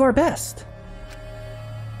just have to do our best.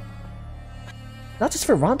 Not just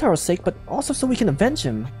for Rantaro's sake, but also so we can avenge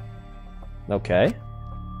him. Okay.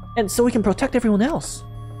 And so we can protect everyone else.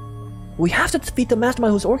 We have to defeat the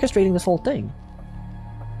mastermind who's orchestrating this whole thing.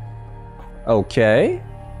 Okay.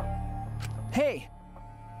 Hey!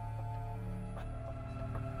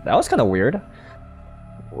 That was kind of weird.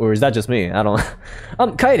 Or is that just me? I don't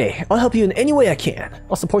know. Kaede, I'll help you in any way I can.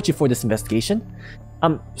 I'll support you for this investigation.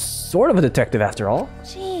 I'm sort of a detective after all.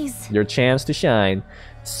 Jeez. Your chance to shine.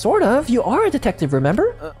 Sort of. You are a detective,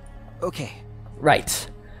 remember? Okay. Right.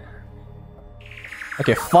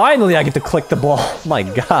 Okay, finally I get to click the ball. My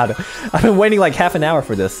god. I've been waiting like half an hour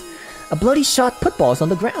for this. A bloody shot putball is on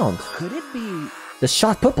the ground. Could it be... The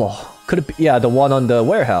shot putball. Could it be... Yeah, the one on the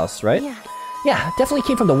warehouse, right? Yeah. Yeah, definitely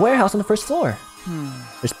came from the warehouse on the first floor.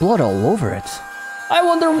 There's blood all over it. I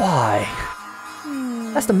wonder why.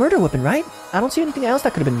 That's the murder weapon, right? I don't see anything else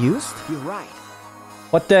that could have been used. You're right.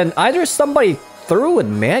 But then either somebody threw it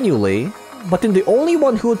manually, but then the only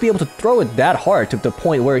one who would be able to throw it that hard to the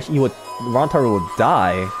point where Rantaro would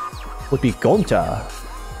die would be Gonta.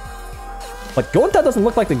 But Gonta doesn't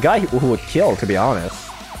look like the guy who would kill, to be honest.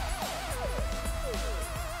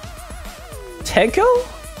 Tenko?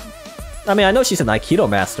 I mean, I know she's an Aikido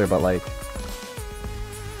master, but like...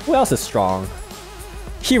 Who else is strong?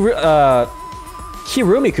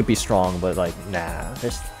 Kirumi could be strong, but like, nah.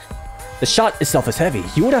 The shot itself is heavy.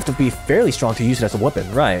 You would have to be fairly strong to use it as a weapon,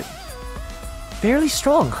 right? Fairly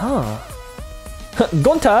strong, huh?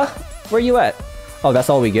 Gonta, where you at? Oh, that's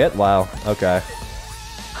all we get? Wow, okay.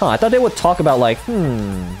 Huh, I thought they would talk about like,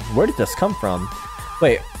 where did this come from?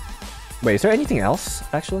 Wait, is there anything else,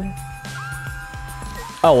 actually?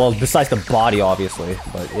 Oh, well, besides the body, obviously,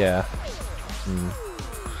 but yeah.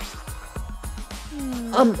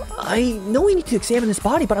 I know we need to examine his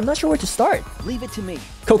body, but I'm not sure where to start. Leave it to me.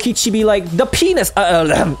 Kokichi be like, the penis!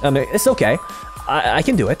 I mean, it's okay. I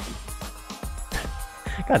can do it.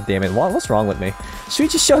 God damn it, what's wrong with me?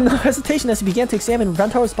 Shuichi showed no hesitation as he began to examine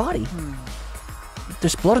Rantaro's body.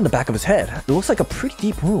 There's blood on the back of his head. It looks like a pretty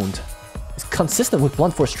deep wound. It's consistent with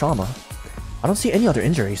blunt force trauma. I don't see any other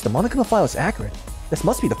injuries. The Monokuma file is accurate. This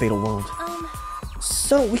must be the fatal wound.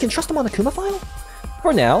 So, we can trust the Monokuma file?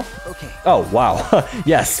 For now. Okay. Oh, wow.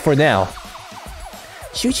 Yes, for now.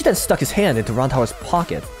 Shuichi then stuck his hand into Rantaro's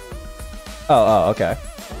pocket. Oh, okay.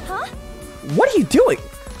 Huh? What are you doing?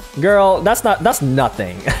 Girl, that's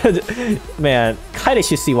nothing. Man, Kaede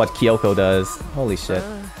should see what Kyoko does. Holy shit.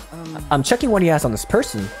 I'm checking what he has on this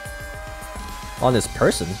person. On this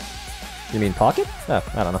person? You mean pocket? Oh,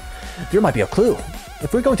 I don't know. There might be a clue.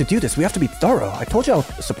 If we're going to do this, we have to be thorough. I told you I'll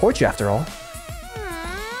support you after all.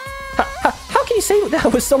 How can you say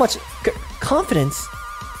that with so much confidence?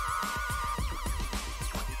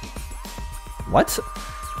 What?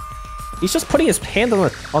 He's just putting his hand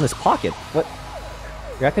on his pocket. What?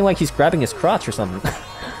 You're acting like he's grabbing his crotch or something.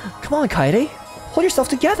 Come on, Kaede. Hold yourself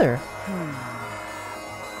together.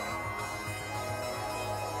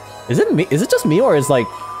 Is it me? Is it just me, or is like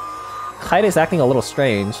Kaide's acting a little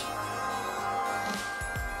strange?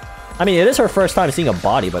 I mean, it is her first time seeing a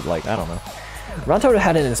body, but like, I don't know. Rantaro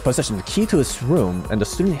had in his possession the key to his room and the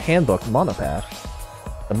student handbook monopad.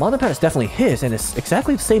 The monopad is definitely his, and it's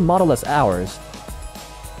exactly the same model as ours.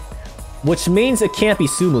 Which means it can't be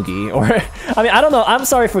Tsumugi, or... I mean, I don't know, I'm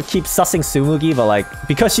sorry for keep sussing Tsumugi, but like,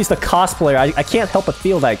 because she's the cosplayer, I can't help but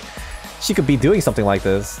feel like she could be doing something like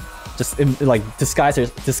this. Just, like, disguise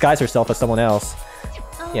herself as someone else.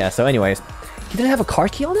 Yeah, so anyways. He didn't have a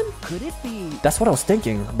card key on him? Could it be? That's what I was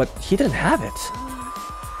thinking, but he didn't have it.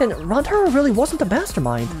 And Rantaro really wasn't the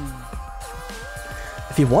mastermind.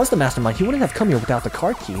 If he was the mastermind, he wouldn't have come here without the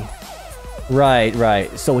card key. Right.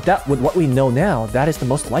 So with what we know now, that is the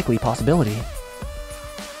most likely possibility.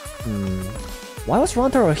 Why was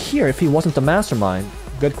Rantaro here if he wasn't the mastermind?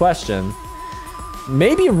 Good question.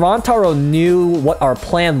 Maybe Rantaro knew what our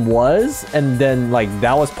plan was, and then like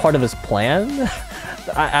that was part of his plan?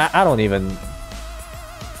 I don't even...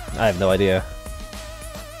 I have no idea.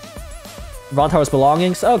 Rantaro's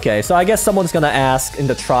belongings? Okay, so I guess someone's gonna ask in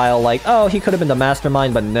the trial like, oh, he could have been the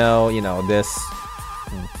mastermind, but no, you know, this...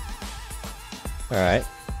 Alright.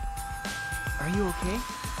 Are you okay?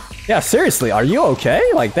 Yeah, seriously, are you okay?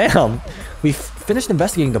 Like, damn. We've finished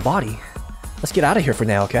investigating the body. Let's get out of here for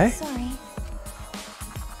now, okay? Sorry.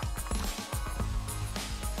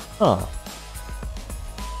 Huh.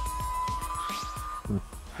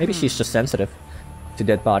 Maybe she's just sensitive to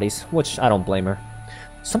dead bodies, which I don't blame her.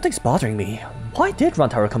 Something's bothering me. Why did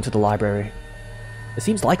Rantaro come to the library? It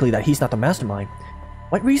seems likely that he's not the mastermind.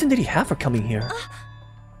 What reason did he have for coming here?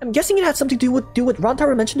 I'm guessing it had something to do with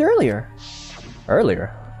Rantaro mentioned earlier.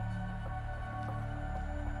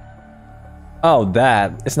 Oh,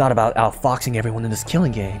 that. It's not about outfoxing everyone in this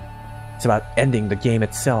killing game. It's about ending the game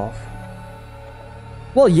itself.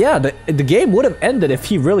 Well, yeah, the game would have ended if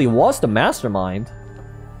he really was the mastermind.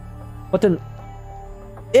 But then,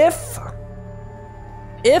 if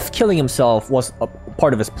killing himself was a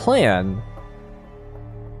part of his plan,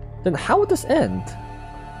 then how would this end?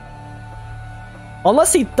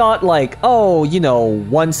 Unless he thought like, oh, you know,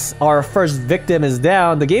 once our first victim is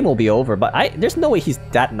down, the game will be over. But there's no way he's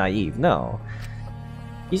that naive. No,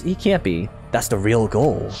 he can't be. That's the real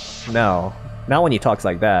goal. No, not when he talks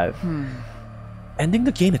like that. Ending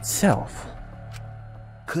the game itself.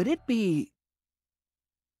 Could it be?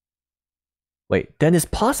 Wait, then it's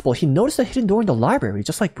possible he noticed a hidden door in the library,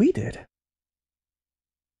 just like we did.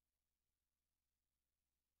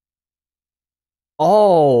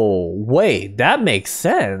 Oh, wait, that makes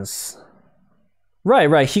sense.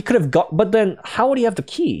 Right, he could have got... But then, how would he have the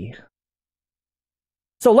key?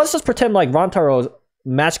 So let's just pretend like Rantaro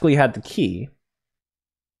magically had the key.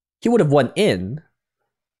 He would have went in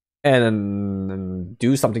and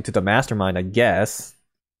do something to the mastermind, I guess.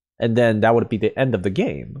 And then that would be the end of the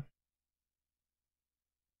game.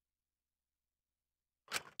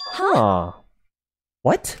 Huh.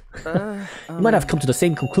 What? You might have come to the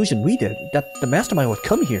same conclusion we did, that the mastermind would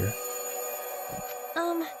come here.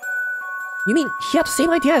 You mean he had the same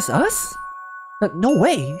idea as us? No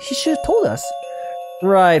way, he should have told us.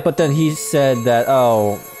 Right, but then he said that,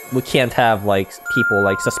 oh, we can't have, like, people,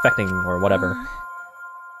 like, suspecting or whatever.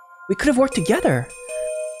 We could have worked together.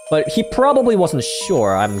 But he probably wasn't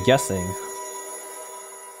sure, I'm guessing.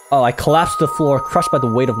 Oh, I collapsed to the floor, crushed by the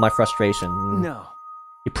weight of my frustration. No.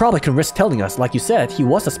 He probably could risk telling us, like you said, he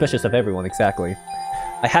was suspicious of everyone, exactly.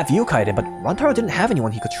 I have you, Kaiden, but Rantaro didn't have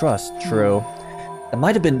anyone he could trust. True. That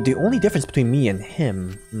might have been the only difference between me and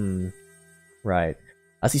him. Right.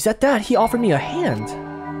 As he said that, he offered me a hand.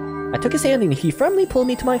 I took his hand and he firmly pulled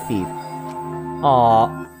me to my feet.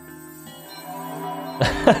 Aww.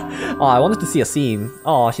 Aw, I wanted to see a scene.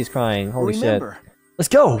 Aw, she's crying. Holy shit. Let's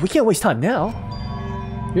go! We can't waste time now!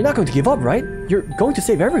 You're not going to give up, right? You're going to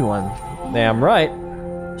save everyone. Damn right.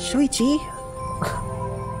 Shuichi?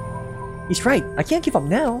 He's right. I can't give up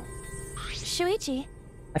now. Shuichi.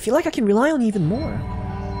 I feel like I can rely on you even more.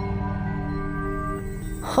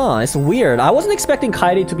 Huh, it's weird. I wasn't expecting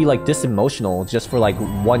Kaede to be like this emotional just for like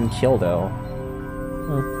one kill though.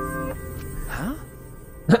 Huh?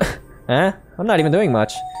 Huh? I'm not even doing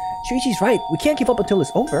much. Shuichi's right. We can't give up until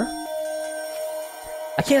it's over.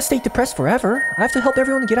 I can't stay depressed forever. I have to help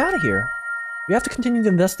everyone get out of here. We have to continue the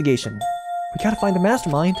investigation. We gotta find the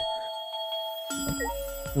mastermind.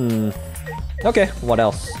 Okay, what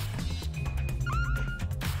else?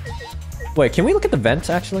 Wait, can we look at the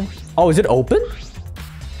vents actually? Oh, is it open?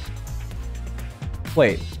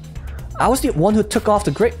 Wait. I was the one who took off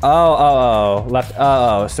the grate. Oh, left.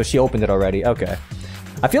 Oh, so she opened it already. Okay.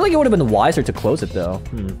 I feel like it would have been wiser to close it though.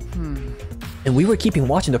 And we were keeping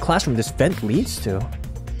watch in the classroom this vent leads to.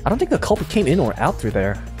 I don't think the culprit came in or out through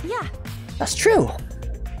there. Yeah. That's true.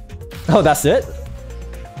 Oh, that's it?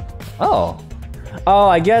 Oh. Oh,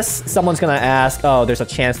 I guess someone's gonna ask, oh, there's a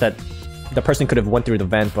chance that the person could have went through the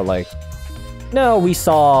vent, but like, no, we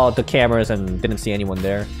saw the cameras and didn't see anyone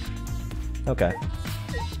there. Okay.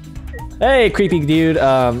 Hey, creepy dude.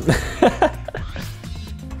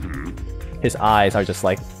 His eyes are just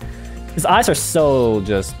like, his eyes are so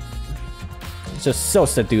just so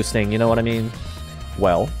seducing, you know what I mean?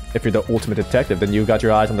 Well, if you're the ultimate detective, then you got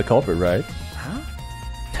your eyes on the culprit, right? Huh?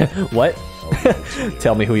 What?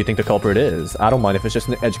 Tell me who you think the culprit is. I don't mind if it's just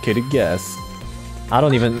an educated guess. I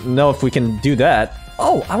don't even know if we can do that.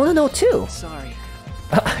 Oh, I want to know too. Sorry.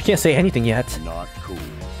 I can't say anything yet. Not cool.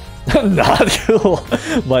 Not cool.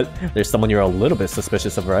 But there's someone you're a little bit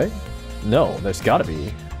suspicious of, right? No, there's gotta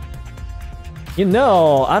be. You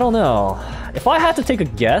know, I don't know. If I had to take a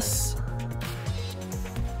guess...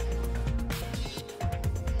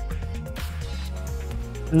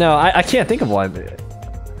 No, I can't think of one.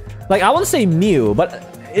 Like, I want to say Mew, but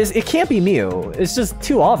it can't be Mew. It's just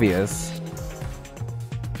too obvious.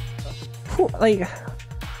 Who, like...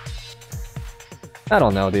 I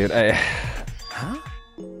don't know, dude. Huh?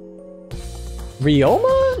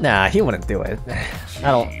 Ryoma? Nah, he wouldn't do it.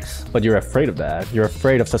 I don't... But you're afraid of that. You're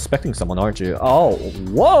afraid of suspecting someone, aren't you? Oh,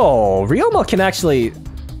 whoa! Ryoma can actually...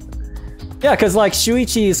 Yeah, because like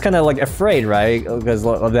Shuichi is kind of like afraid, right? Because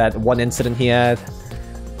of that one incident he had.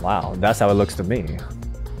 Wow, that's how it looks to me.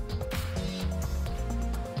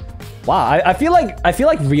 Wow, I feel like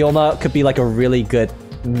Ryoma could be like a really good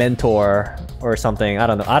mentor or something. I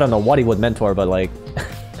don't know what he would mentor, but like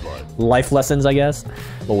life lessons, I guess.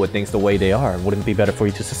 But with things the way they are, wouldn't it be better for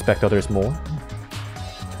you to suspect others more?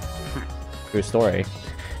 True story.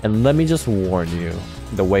 And let me just warn you,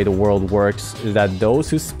 the way the world works is that those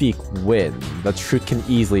who speak win. The truth can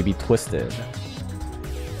easily be twisted.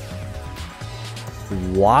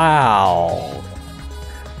 Wow.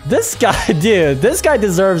 This guy, dude, this guy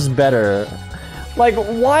deserves better. Like,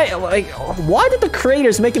 why did the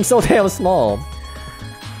creators make him so damn small?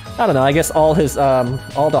 I don't know, I guess all his,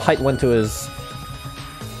 all the height went to his...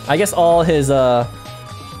 I guess all his, I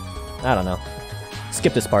don't know.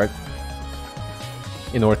 Skip this part.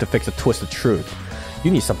 In order to fix a twisted truth,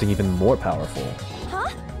 you need something even more powerful. Huh?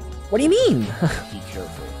 What do you mean? Be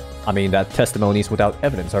careful. I mean that testimonies without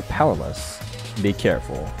evidence are powerless. Be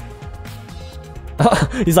careful.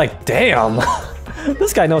 He's like, damn!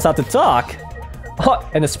 This guy knows how to talk! Oh,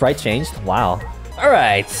 and the sprite changed? Wow.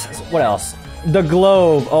 Alright, what else? The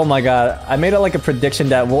globe, oh my god. I made it like a prediction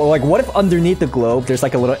that, like, what if underneath the globe there's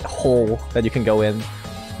like a little hole that you can go in?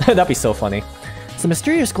 That'd be so funny. It's a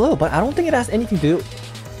mysterious globe, but I don't think it has anything to do...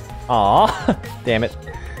 Aww, damn it.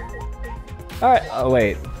 Alright, oh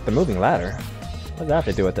wait, the moving ladder. What does that have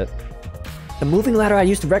to do with it? The moving ladder I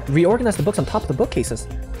used to reorganize the books on top of the bookcases.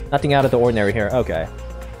 Nothing out of the ordinary here, okay.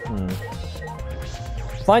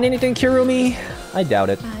 Find anything, Kirumi? I doubt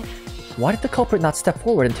it. Why did the culprit not step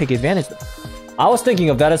forward and take advantage? I was thinking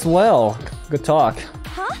of that as well. Good talk.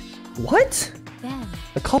 Huh? What? Then.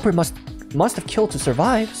 The culprit must have killed to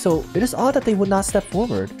survive, so it is odd that they would not step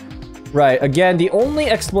forward. Right, again, the only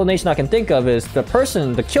explanation I can think of is the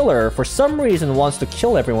person, the killer, for some reason wants to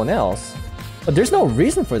kill everyone else. But there's no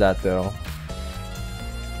reason for that, though.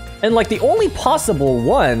 And, like, the only possible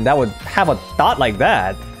one that would have a thought like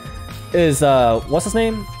that is, what's his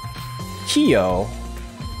name? Kyo.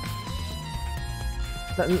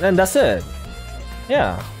 And that's it.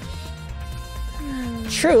 Yeah.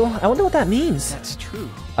 True, I wonder what that means. That's true.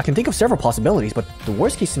 I can think of several possibilities, but the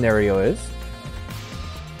worst case scenario is...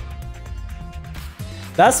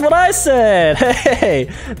 That's what I said!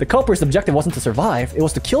 Hey! The culprit's objective wasn't to survive, it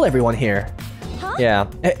was to kill everyone here. Huh? Yeah.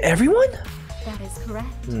 Everyone? That is correct.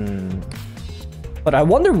 But I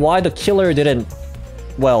wonder why the killer didn't,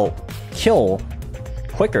 well, kill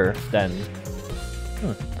quicker then.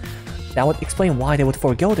 That would explain why they would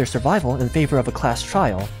forego their survival in favor of a class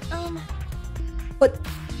trial. But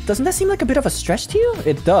doesn't that seem like a bit of a stretch to you?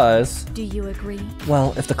 It does. Do you agree?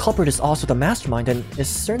 Well, if the culprit is also the mastermind, then it's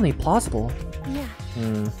certainly plausible. Yeah.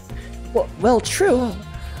 Well, true.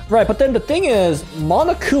 Right, but then the thing is,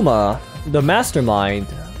 Monokuma, the mastermind,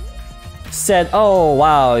 said, oh,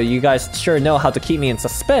 wow, you guys sure know how to keep me in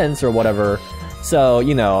suspense or whatever. So,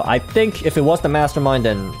 you know, I think if it was the mastermind,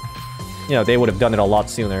 then, you know, they would have done it a lot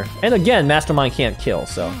sooner. And again, mastermind can't kill,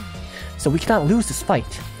 so we cannot lose this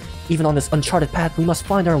fight. Even on this uncharted path, we must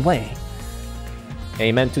find our way.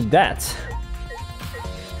 Amen to that.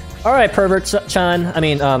 Alright, pervert-chan. I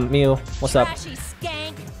mean, Mew, what's up? Trashy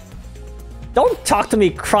skank. Don't talk to me,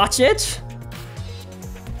 crotch itch!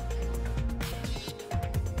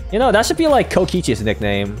 You know, that should be like Kokichi's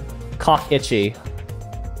nickname. Cock Itchy.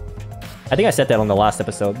 I think I said that on the last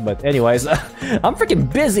episode, but anyways, I'm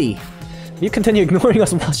freaking busy! You continue ignoring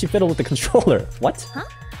us while she fiddled with the controller. What? Huh?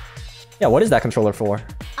 Yeah, what is that controller for?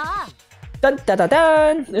 Ah, Dun dun dun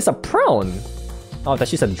dun! It's a prone! Oh, that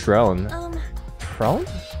she said drone. Prone?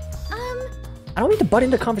 I don't mean to butt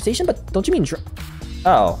into the conversation, but don't you mean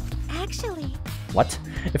Oh. Actually. What?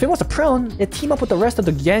 If it was a prone, it'd team up with the rest of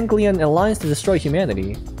the Ganglion Alliance to destroy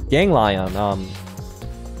humanity. Ganglion,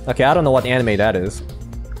 okay, I don't know what anime that is.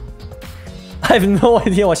 I have no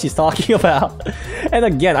idea what she's talking about. And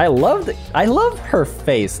again, I love her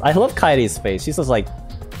face. I love Kairi's face. She's just like,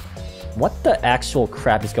 what the actual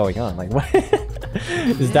crap is going on? Like, what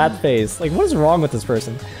is that face? Like, what is wrong with this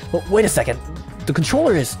person? Well, wait a second. The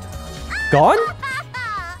controller is gone?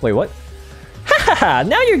 Wait, what? Haha,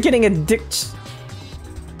 now you're getting addicted.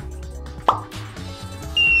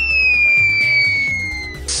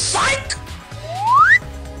 Psych!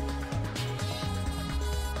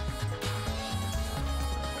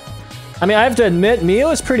 I mean, I have to admit,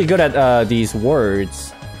 Mio is pretty good at these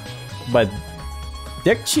words. But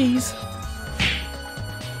dick cheese?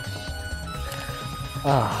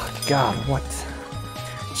 Oh, God, what?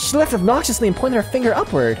 She left obnoxiously and pointed her finger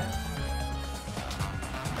upward.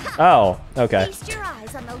 Oh, okay. feast your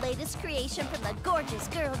eyes on the latest creation from the gorgeous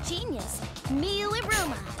girl genius, Miu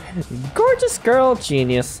Iruma. Gorgeous girl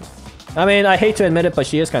genius. I mean, I hate to admit it, but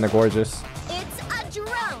she is kind of gorgeous. It's a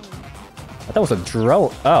drone. I thought it was a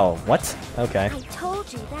drone. Oh, what? Okay. I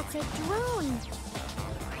told you that's a drone.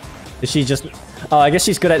 Is she just... Oh, I guess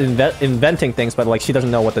she's good at inventing things, but like she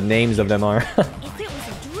doesn't know what the names of them are. If it was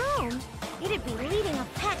a drone, it'd be leading a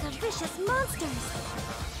pack of vicious monsters.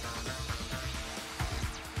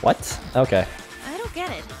 What? Okay. I don't get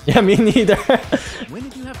it. Yeah, me neither. When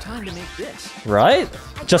did you have time to make this? Right?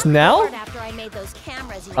 I Just got now? bored after I made those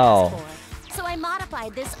cameras you Oh. asked for. So I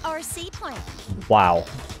modified this RC plane. Wow.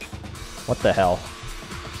 What the hell?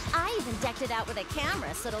 I even decked it out with a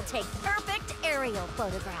camera so it'll take perfect aerial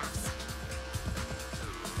photographs.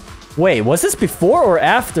 Wait, was this before or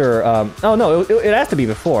after? Oh no, it has to be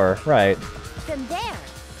before, right? From there,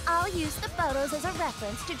 I'll use the photos as a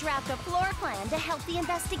reference to draft a floor plan to help the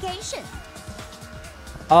investigation.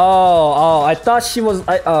 Oh, I thought she was.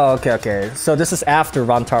 Oh, okay. So this is after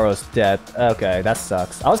Rantaro's death. Okay, that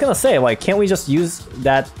sucks. I was gonna say, like, can't we just use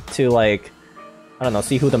that to like, I don't know,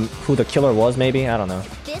 see who the killer was? Maybe, I don't know.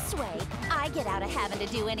 This way, I get out of having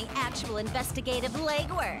to do any actual investigative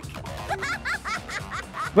legwork.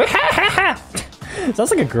 Sounds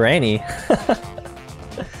like a granny.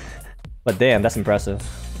 But damn, that's impressive.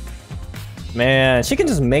 Man, she can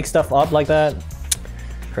just make stuff up like that.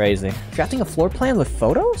 Crazy. Drafting a floor plan with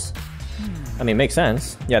photos? I mean, makes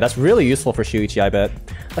sense. Yeah, that's really useful for Shuichi, I bet.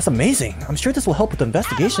 That's amazing. I'm sure this will help with the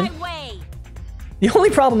investigation. Out of my way! The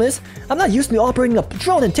only problem is, I'm not used to operating a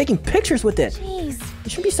drone and taking pictures with it. Jeez. You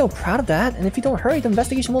should be so proud of that, and if you don't hurry, the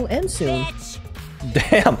investigation won't end soon. Bitch!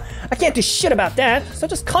 Damn, I can't do shit about that, so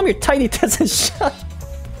just calm your tiny tits and shut.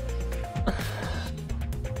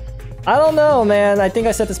 I don't know, man. I think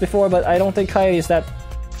I said this before, but I don't think Kairi is that...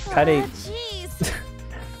 Kairi... Jeez.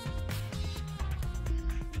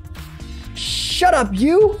 Shut up,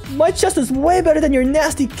 you! My chest is way better than your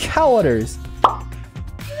nasty cow udders.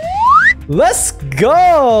 Let's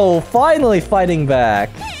go! Finally fighting back.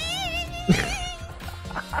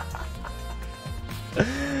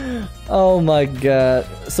 Oh my god.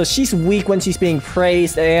 So she's weak when she's being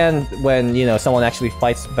praised and when, you know, someone actually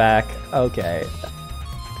fights back. Okay.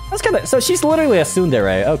 That's kind of... So she's literally a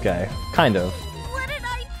tsundere. Okay. Kind of. What did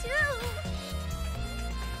I do?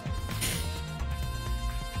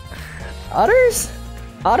 Otters?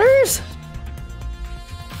 Otters?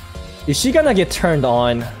 Is she gonna get turned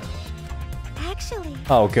on? Actually,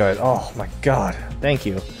 Oh, good. Oh my god. Thank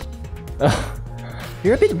you. Ugh.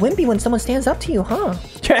 You're a bit wimpy when someone stands up to you, huh?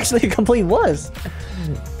 You're actually a complete wuss.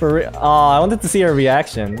 I wanted to see her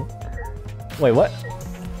reaction. Wait, what?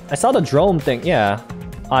 I saw the drone thing. Yeah.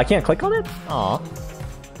 Oh, I can't click on it? Aw.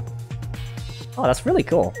 Oh, that's really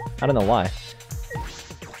cool. I don't know why. I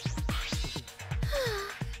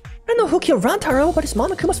don't know who killed Rantaro, but it's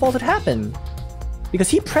Monokuma's fault it happened. Because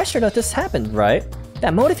he pressured us this happened. Right?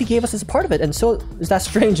 That motive he gave us is a part of it, and so Is that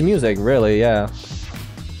strange music? Really? Yeah.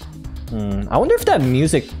 I wonder if that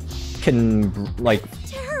music can, like,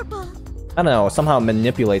 terrible. I don't know, somehow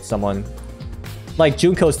manipulate someone. Like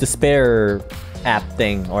Junko's despair app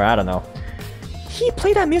thing, or I don't know. he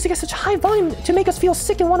played that music at such high volume to make us feel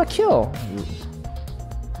sick and want to kill.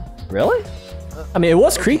 Really? I mean, it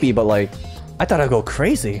was creepy, but like, I thought I'd go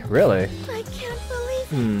crazy. Really? I can't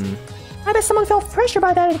believe it. I bet someone felt pressure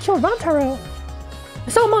by that and killed Rantaro.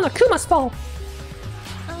 It's all Monokuma's fault.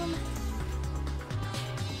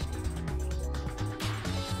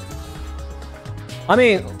 I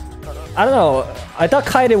mean, I don't know. I thought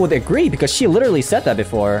Kaede would agree because she literally said that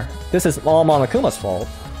before. This is all Monokuma's fault.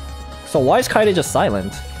 So why is Kaede just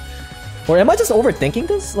silent? Or am I just overthinking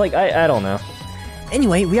this? Like, I don't know.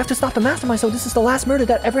 Anyway, we have to stop the mastermind, so this is the last murder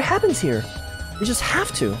that ever happens here. We just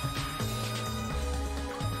have to.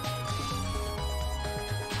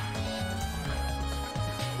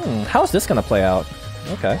 How's this gonna play out?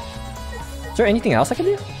 Okay. Is there anything else I can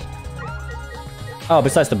do? Oh,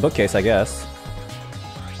 besides the bookcase, I guess.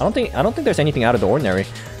 I don't think there's anything out of the ordinary.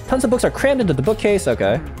 Tons of books are crammed into the bookcase.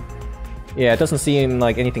 Okay. Yeah, it doesn't seem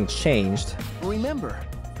like anything changed. Remember,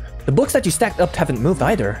 The books that you stacked up haven't moved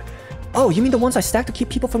either. Oh, you mean the ones I stacked to keep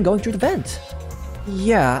people from going through the vent?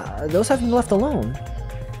 Yeah, those haven't been left alone.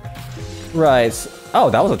 Right. Oh,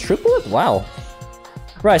 that was a true bullet? Wow.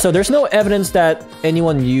 Right, so there's no evidence that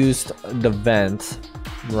anyone used the vent.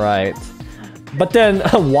 Right. But then,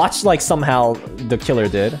 watch like somehow the killer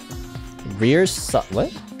did.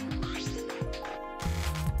 What?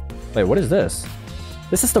 Wait, what is this?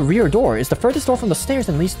 This is the rear door. It's the furthest door from the stairs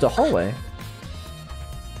and leads to the hallway.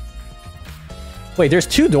 Wait, there's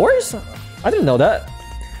two doors? I didn't know that.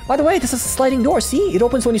 By the way, this is a sliding door. See? It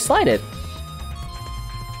opens when you slide it.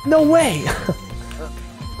 No way!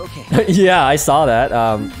 okay. Yeah, I saw that.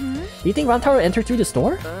 Do you think Rantaro entered through this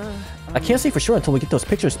door? I can't say for sure until we get those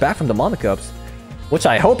pictures back from the Monokubs. Which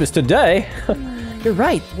I hope is today. You're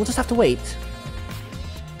right. We'll just have to wait.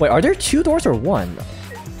 Wait, are there two doors or one?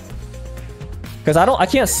 Because I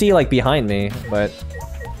can't see like behind me, but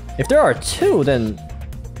if there are two, then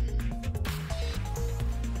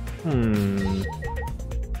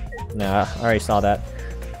nah, I already saw that.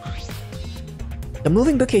 The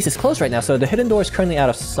moving bookcase is closed right now, so So the hidden door is currently out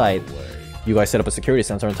of sight. You guys set up a security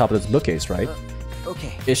sensor on top of this bookcase, right?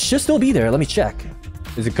 Okay. It should still be there. Let me check.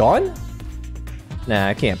 Is it gone? Nah,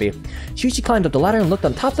 it can't be. Shuichi climbed up the ladder and looked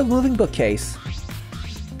on top of the moving bookcase.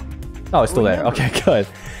 Oh, it's still there. Okay, good.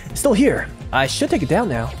 It's still here. I should take it down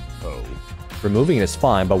now. Removing it is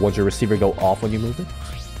fine, but would your receiver go off when you move it?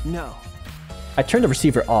 No. I turned the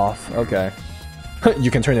receiver off. Okay.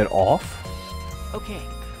 You can turn it off? Okay.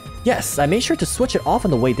 Yes, I made sure to switch it off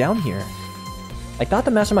on the way down here. I thought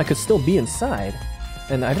the mastermind could still be inside,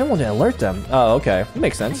 and I didn't want to alert them. Oh, okay.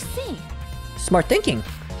 Makes I sense. see. Smart thinking.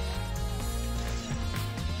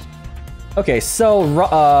 Okay, so,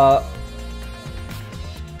 God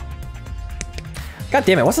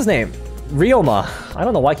damn it, what's his name? Ryoma. I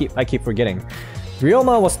don't know why I keep forgetting.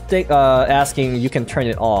 Ryoma was asking you can turn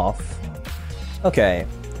it off. Okay.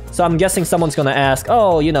 So I'm guessing someone's gonna ask,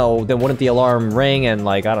 oh, you know, then wouldn't the alarm ring and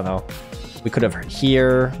like, I don't know. We could have heard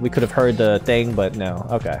the thing, but no.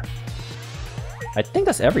 Okay. I think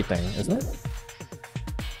that's everything, isn't it?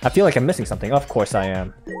 I feel like I'm missing something. Of course I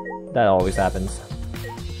am. That always happens.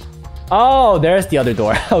 Oh, there's the other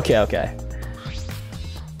door. Okay, okay.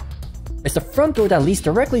 It's the front door that leads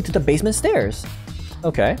directly to the basement stairs.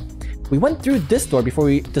 Okay. We went through this door before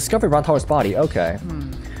we discovered Rantaro's body. Okay.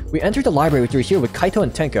 We entered the library through here with Kaito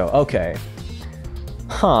and Tenko. Okay.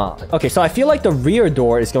 Huh. Okay, so I feel like the rear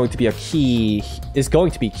door is going to be key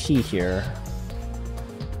here.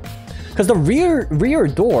 Because the rear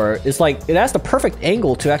door is like, it has the perfect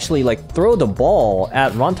angle to actually like throw the ball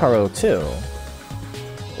at Rantaro too.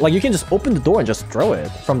 Like you can just open the door and just throw it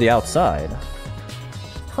from the outside.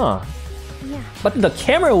 Huh. Yeah. But the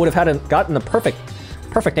camera would have gotten the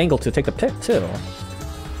perfect angle to take the pic too.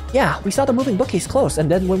 Yeah, we saw the moving bookcase close,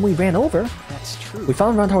 and then when we ran over, That's true. we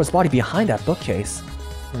found Rantaro's body behind that bookcase.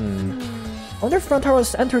 I wonder if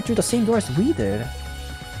Rantaro's entered through the same door as we did.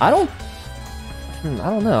 I don't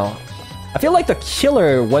know. I feel like the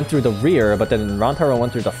killer went through the rear, but then Rantaro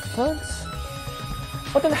went through the front.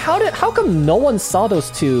 But then how come no one saw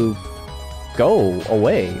those two go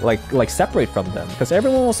away, like separate from them? Because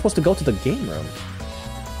everyone was supposed to go to the game room.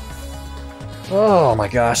 Oh my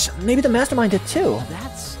gosh, maybe the mastermind did too.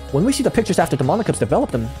 That's... When we see the pictures after the Monocubs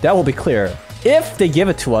develop them, that will be clear. If they give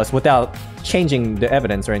it to us without changing the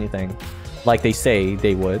evidence or anything, like they say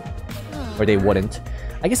they would, or they wouldn't,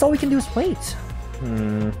 I guess all we can do is wait.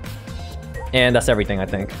 And that's everything, I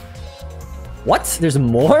think. What? There's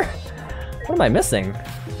more? What am I missing?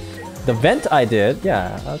 The vent I did,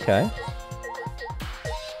 yeah, okay.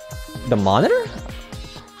 The monitor?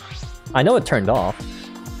 I know it turned off.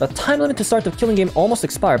 The time limit to start the killing game almost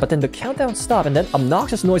expired, but then the countdown stopped and then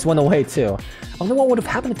obnoxious noise went away too. I wonder what would have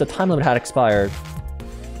happened if the time limit had expired.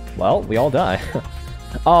 Well, we all die.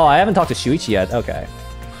 Oh, I haven't talked to Shuichi yet, okay.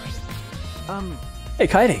 Hey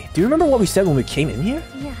Kaede, do you remember what we said when we came in here?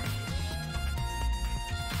 Yeah.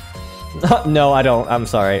 No, I don't, I'm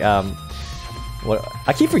sorry. What?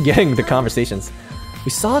 I keep forgetting the conversations. We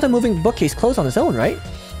saw the moving bookcase close on its own, right?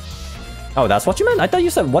 Oh, that's what you meant? I thought you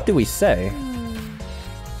said, what did we say?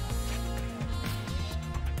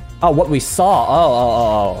 Oh, what we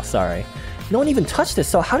saw. Oh, sorry. No one even touched this,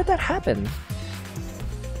 so how did that happen?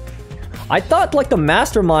 I thought, like, the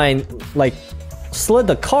mastermind, like, slid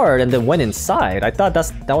the card and then went inside. I thought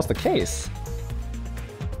that was the case.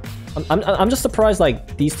 I'm just surprised,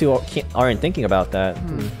 like, these two aren't thinking about that.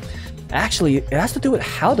 Actually, it has to do with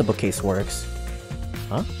how the bookcase works.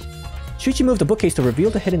 Huh? Shuichi moved the bookcase to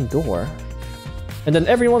reveal the hidden door. And then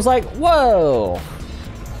everyone's like, whoa!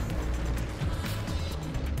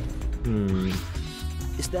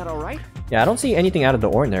 Is that alright? Yeah, I don't see anything out of the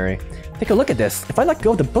ordinary. Take a look at this. If I let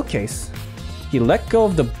go of the bookcase, he let go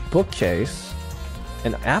of the bookcase,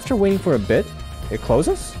 and after waiting for a bit, it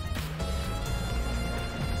closes?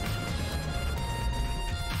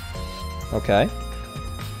 Okay.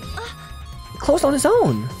 It closed on its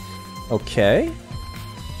own! Okay.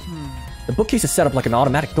 The bookcase is set up like an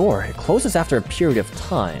automatic door. It closes after a period of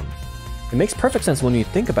time. It makes perfect sense when you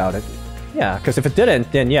think about it. Yeah, because if it didn't,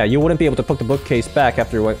 then yeah, you wouldn't be able to put the bookcase back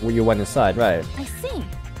after you went inside, right? I see.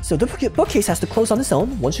 So the bookcase has to close on its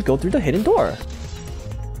own once you go through the hidden door.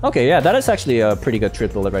 Okay, yeah, that is actually a pretty good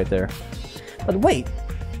truth bullet right there. But wait.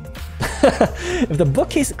 If the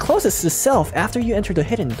bookcase closes itself after you enter the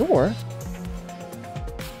hidden door...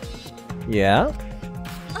 Yeah?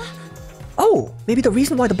 Oh, maybe the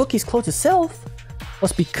reason why the bookcase closed itself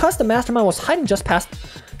was because the mastermind was hiding just past...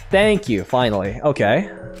 Thank you, finally. Okay.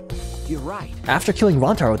 You're right. After killing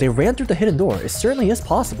Rantaro, they ran through the hidden door. It certainly is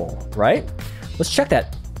possible, right? Let's check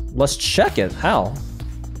that. Let's check it. How?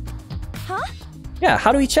 Huh? Yeah,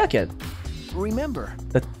 how do we check it? Remember.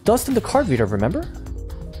 The dust in the card reader, remember?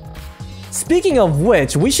 Speaking of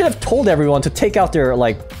which, we should have told everyone to take out their,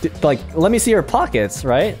 like, let me see your pockets,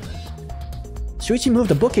 right? Shuichi moved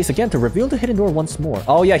the bookcase again to reveal the hidden door once more.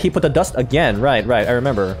 Oh yeah, he put the dust again. Right, I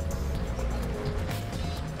remember.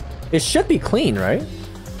 It should be clean, right?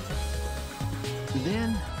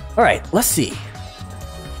 Then... Alright, let's see.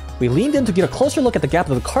 We leaned in to get a closer look at the gap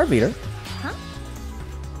of the card reader. Huh?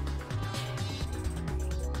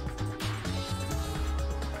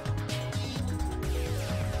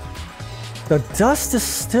 The dust is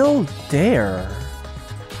still there.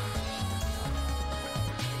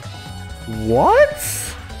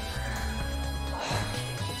 What?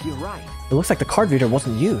 You're right. It looks like the card reader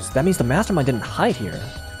wasn't used. That means the mastermind didn't hide here.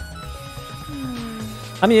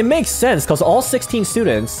 I mean, it makes sense because all 16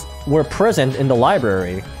 students were present in the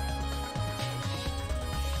library.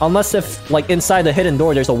 Unless if, like, inside the hidden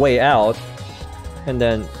door there's a way out and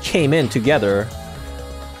then came in together.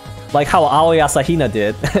 Like how Aoi Asahina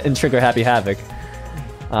did in Trigger Happy Havoc.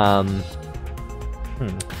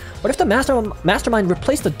 What if the mastermind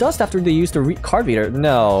replaced the dust after they used the card reader?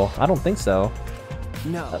 No, I don't think so.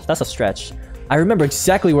 No. That's a stretch. I remember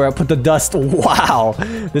exactly where I put the dust. Wow,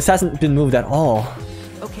 this hasn't been moved at all.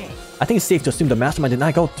 Okay. I think it's safe to assume the mastermind did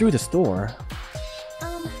not go through this door.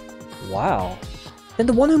 Wow. Then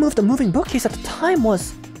the one who moved the moving bookcase at the time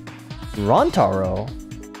was... Rantaro.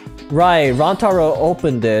 Right, Rantaro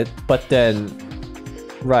opened it, but then...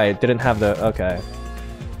 Right, didn't have the... Okay.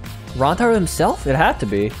 Rantaro himself? It had to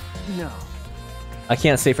be. No. I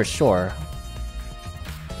can't say for sure.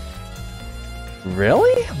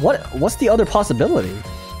 Really? What's the other possibility?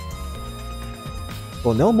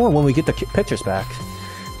 We'll know more when we get the pictures back.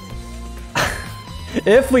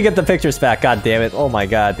 If we get the pictures back, god damn it. Oh my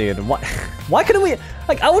god, dude. Why couldn't we...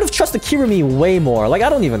 Like, I would have trusted Kirumi way more. Like, I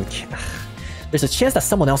don't even... There's a chance that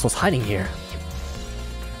someone else was hiding here.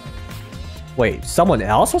 Wait, someone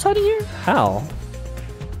else was hiding here? How?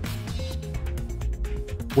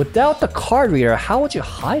 Without the card reader, how would you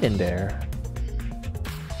hide in there?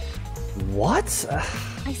 What?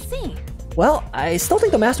 I see. Well, I still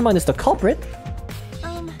think the mastermind is the culprit.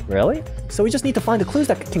 Really? So we just need to find the clues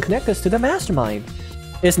that can connect us to the mastermind.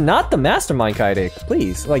 It's not the mastermind, Kaede.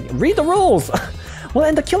 Please, like, read the rules. We'll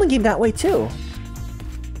end the killing game that way too.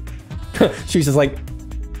 She's just like,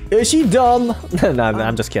 is she dumb? No,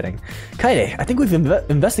 I'm just kidding. Kaede, I think we've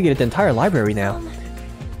investigated the entire library now.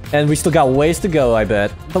 And we still got ways to go, I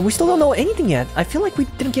bet. But we still don't know anything yet. I feel like we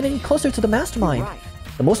didn't get any closer to the mastermind. Right.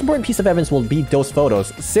 The most important piece of evidence will be those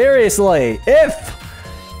photos. Seriously, if...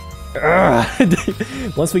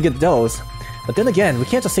 Once we get those. But then again, we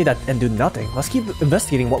can't just say that and do nothing. Let's keep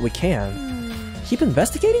investigating what we can. Keep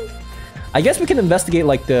investigating? I guess we can investigate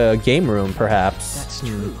like the game room, perhaps. That's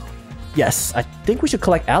true. Yes, I think we should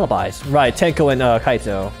collect alibis. Right, Tenko and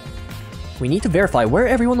Kaito. We need to verify where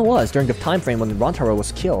everyone was during the time frame when Rantaro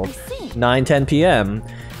was killed. I see. 9:10 p.m.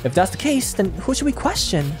 If that's the case, then who should we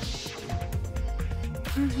question?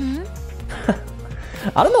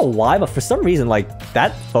 I don't know why, but for some reason, like,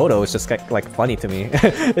 that photo is just like funny to me.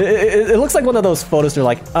 it looks like one of those photos they're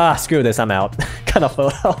like, ah, screw this, I'm out, kind of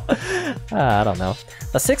photo. I don't know.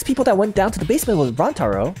 The 6 people that went down to the basement with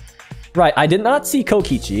Rantaro. Right, I did not see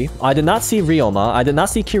Kokichi. I did not see Ryoma. I did not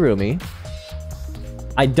see Kirumi.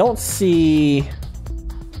 I don't see...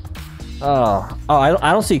 I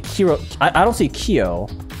don't see Kiro... I don't see Kyo.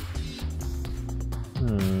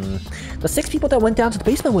 The 6 people that went down to the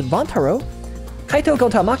basement with Rantaro. Kaito,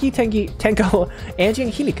 Gontamaki, Tenko, Angie,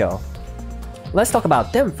 and Himiko. Let's talk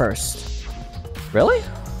about them first. Really?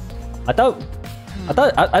 I thought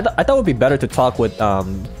it would be better to talk with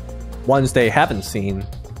ones they haven't seen.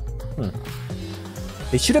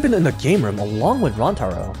 They should have been in the game room along with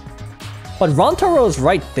Rantaro. But Rantaro's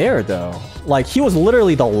right there though. Like, he was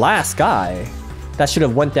literally the last guy that should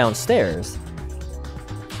have went downstairs.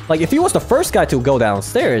 Like, if he was the first guy to go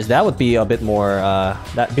downstairs, that would be a bit more,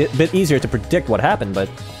 bit easier to predict what happened, but...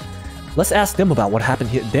 Let's ask them about what happened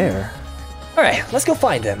there. Alright, let's go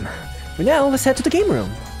find them. For now, let's head to the game room.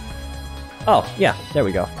 Oh, yeah, there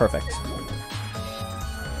we go. Perfect.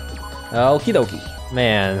 Okie dokie.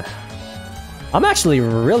 Man. I'm actually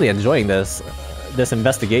really enjoying this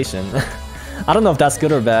investigation. I don't know if that's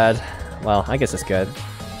good or bad. Well, I guess it's good.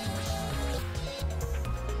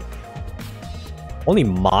 Only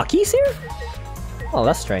Maki's here? Oh,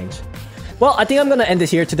 that's strange. Well, I think I'm gonna end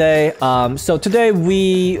it here today. So today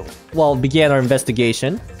we, well, began our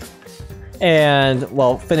investigation. And,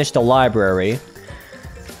 well, finished the library.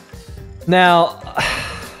 Now...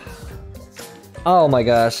 Oh my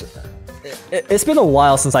gosh. It's been a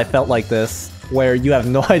while since I felt like this, where you have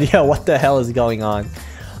no idea what the hell is going on.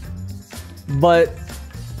 But...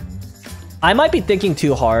 I might be thinking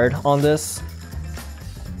too hard on this.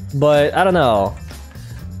 But, I don't know.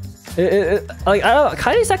 Like,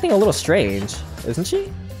 Kaide's acting a little strange, isn't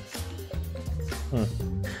she?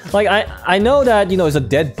 Like, I know that, you know, it's a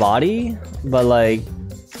dead body, but like...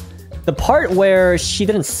 The part where she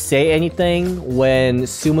didn't say anything when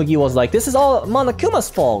Tsumugi was like, this is all Monokuma's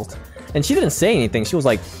fault! And she didn't say anything, she was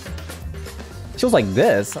like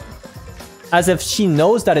this. As if she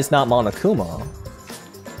knows that it's not Monokuma.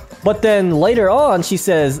 But then later on, she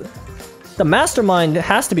says, the mastermind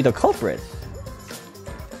has to be the culprit.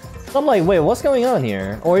 I'm like, wait, what's going on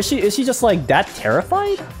here? Or is she just like that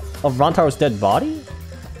terrified of Rantaro's dead body?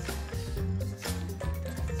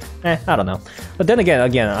 I don't know. But then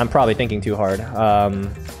again, I'm probably thinking too hard.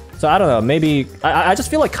 So I don't know, maybe... I just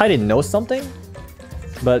feel like Kaide knows something,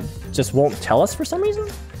 but just won't tell us for some reason?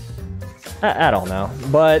 I don't know.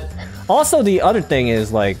 But also the other thing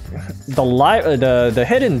is like, the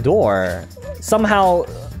hidden door somehow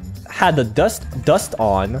had the dust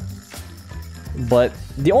on, but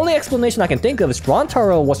the only explanation I can think of is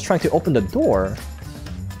Rantaro was trying to open the door.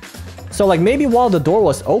 So like maybe while the door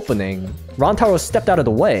was opening, Rantaro stepped out of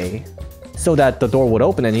the way so that the door would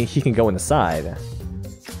open and he can go inside.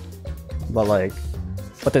 But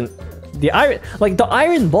then the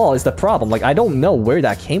iron ball is the problem. Like, I don't know where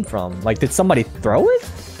that came from. Like, did somebody throw it?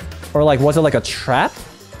 Or like, was it like a trap?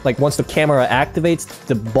 Like, once the camera activates,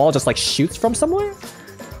 the ball just like shoots from somewhere?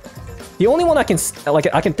 The only one I can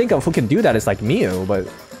think of who can do that is like Miu, but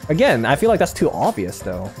again, I feel like that's too obvious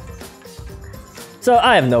though. So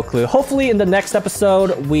I have no clue. Hopefully in the next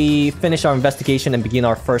episode, we finish our investigation and begin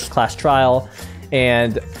our first class trial.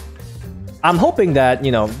 And I'm hoping that,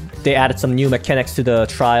 you know, they added some new mechanics to the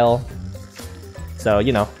trial. So,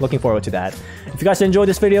 you know, looking forward to that. If you guys enjoyed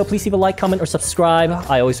this video, please leave a like, comment, or subscribe.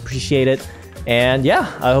 I always appreciate it. And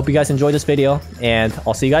yeah, I hope you guys enjoyed this video, and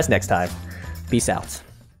I'll see you guys next time. Peace out.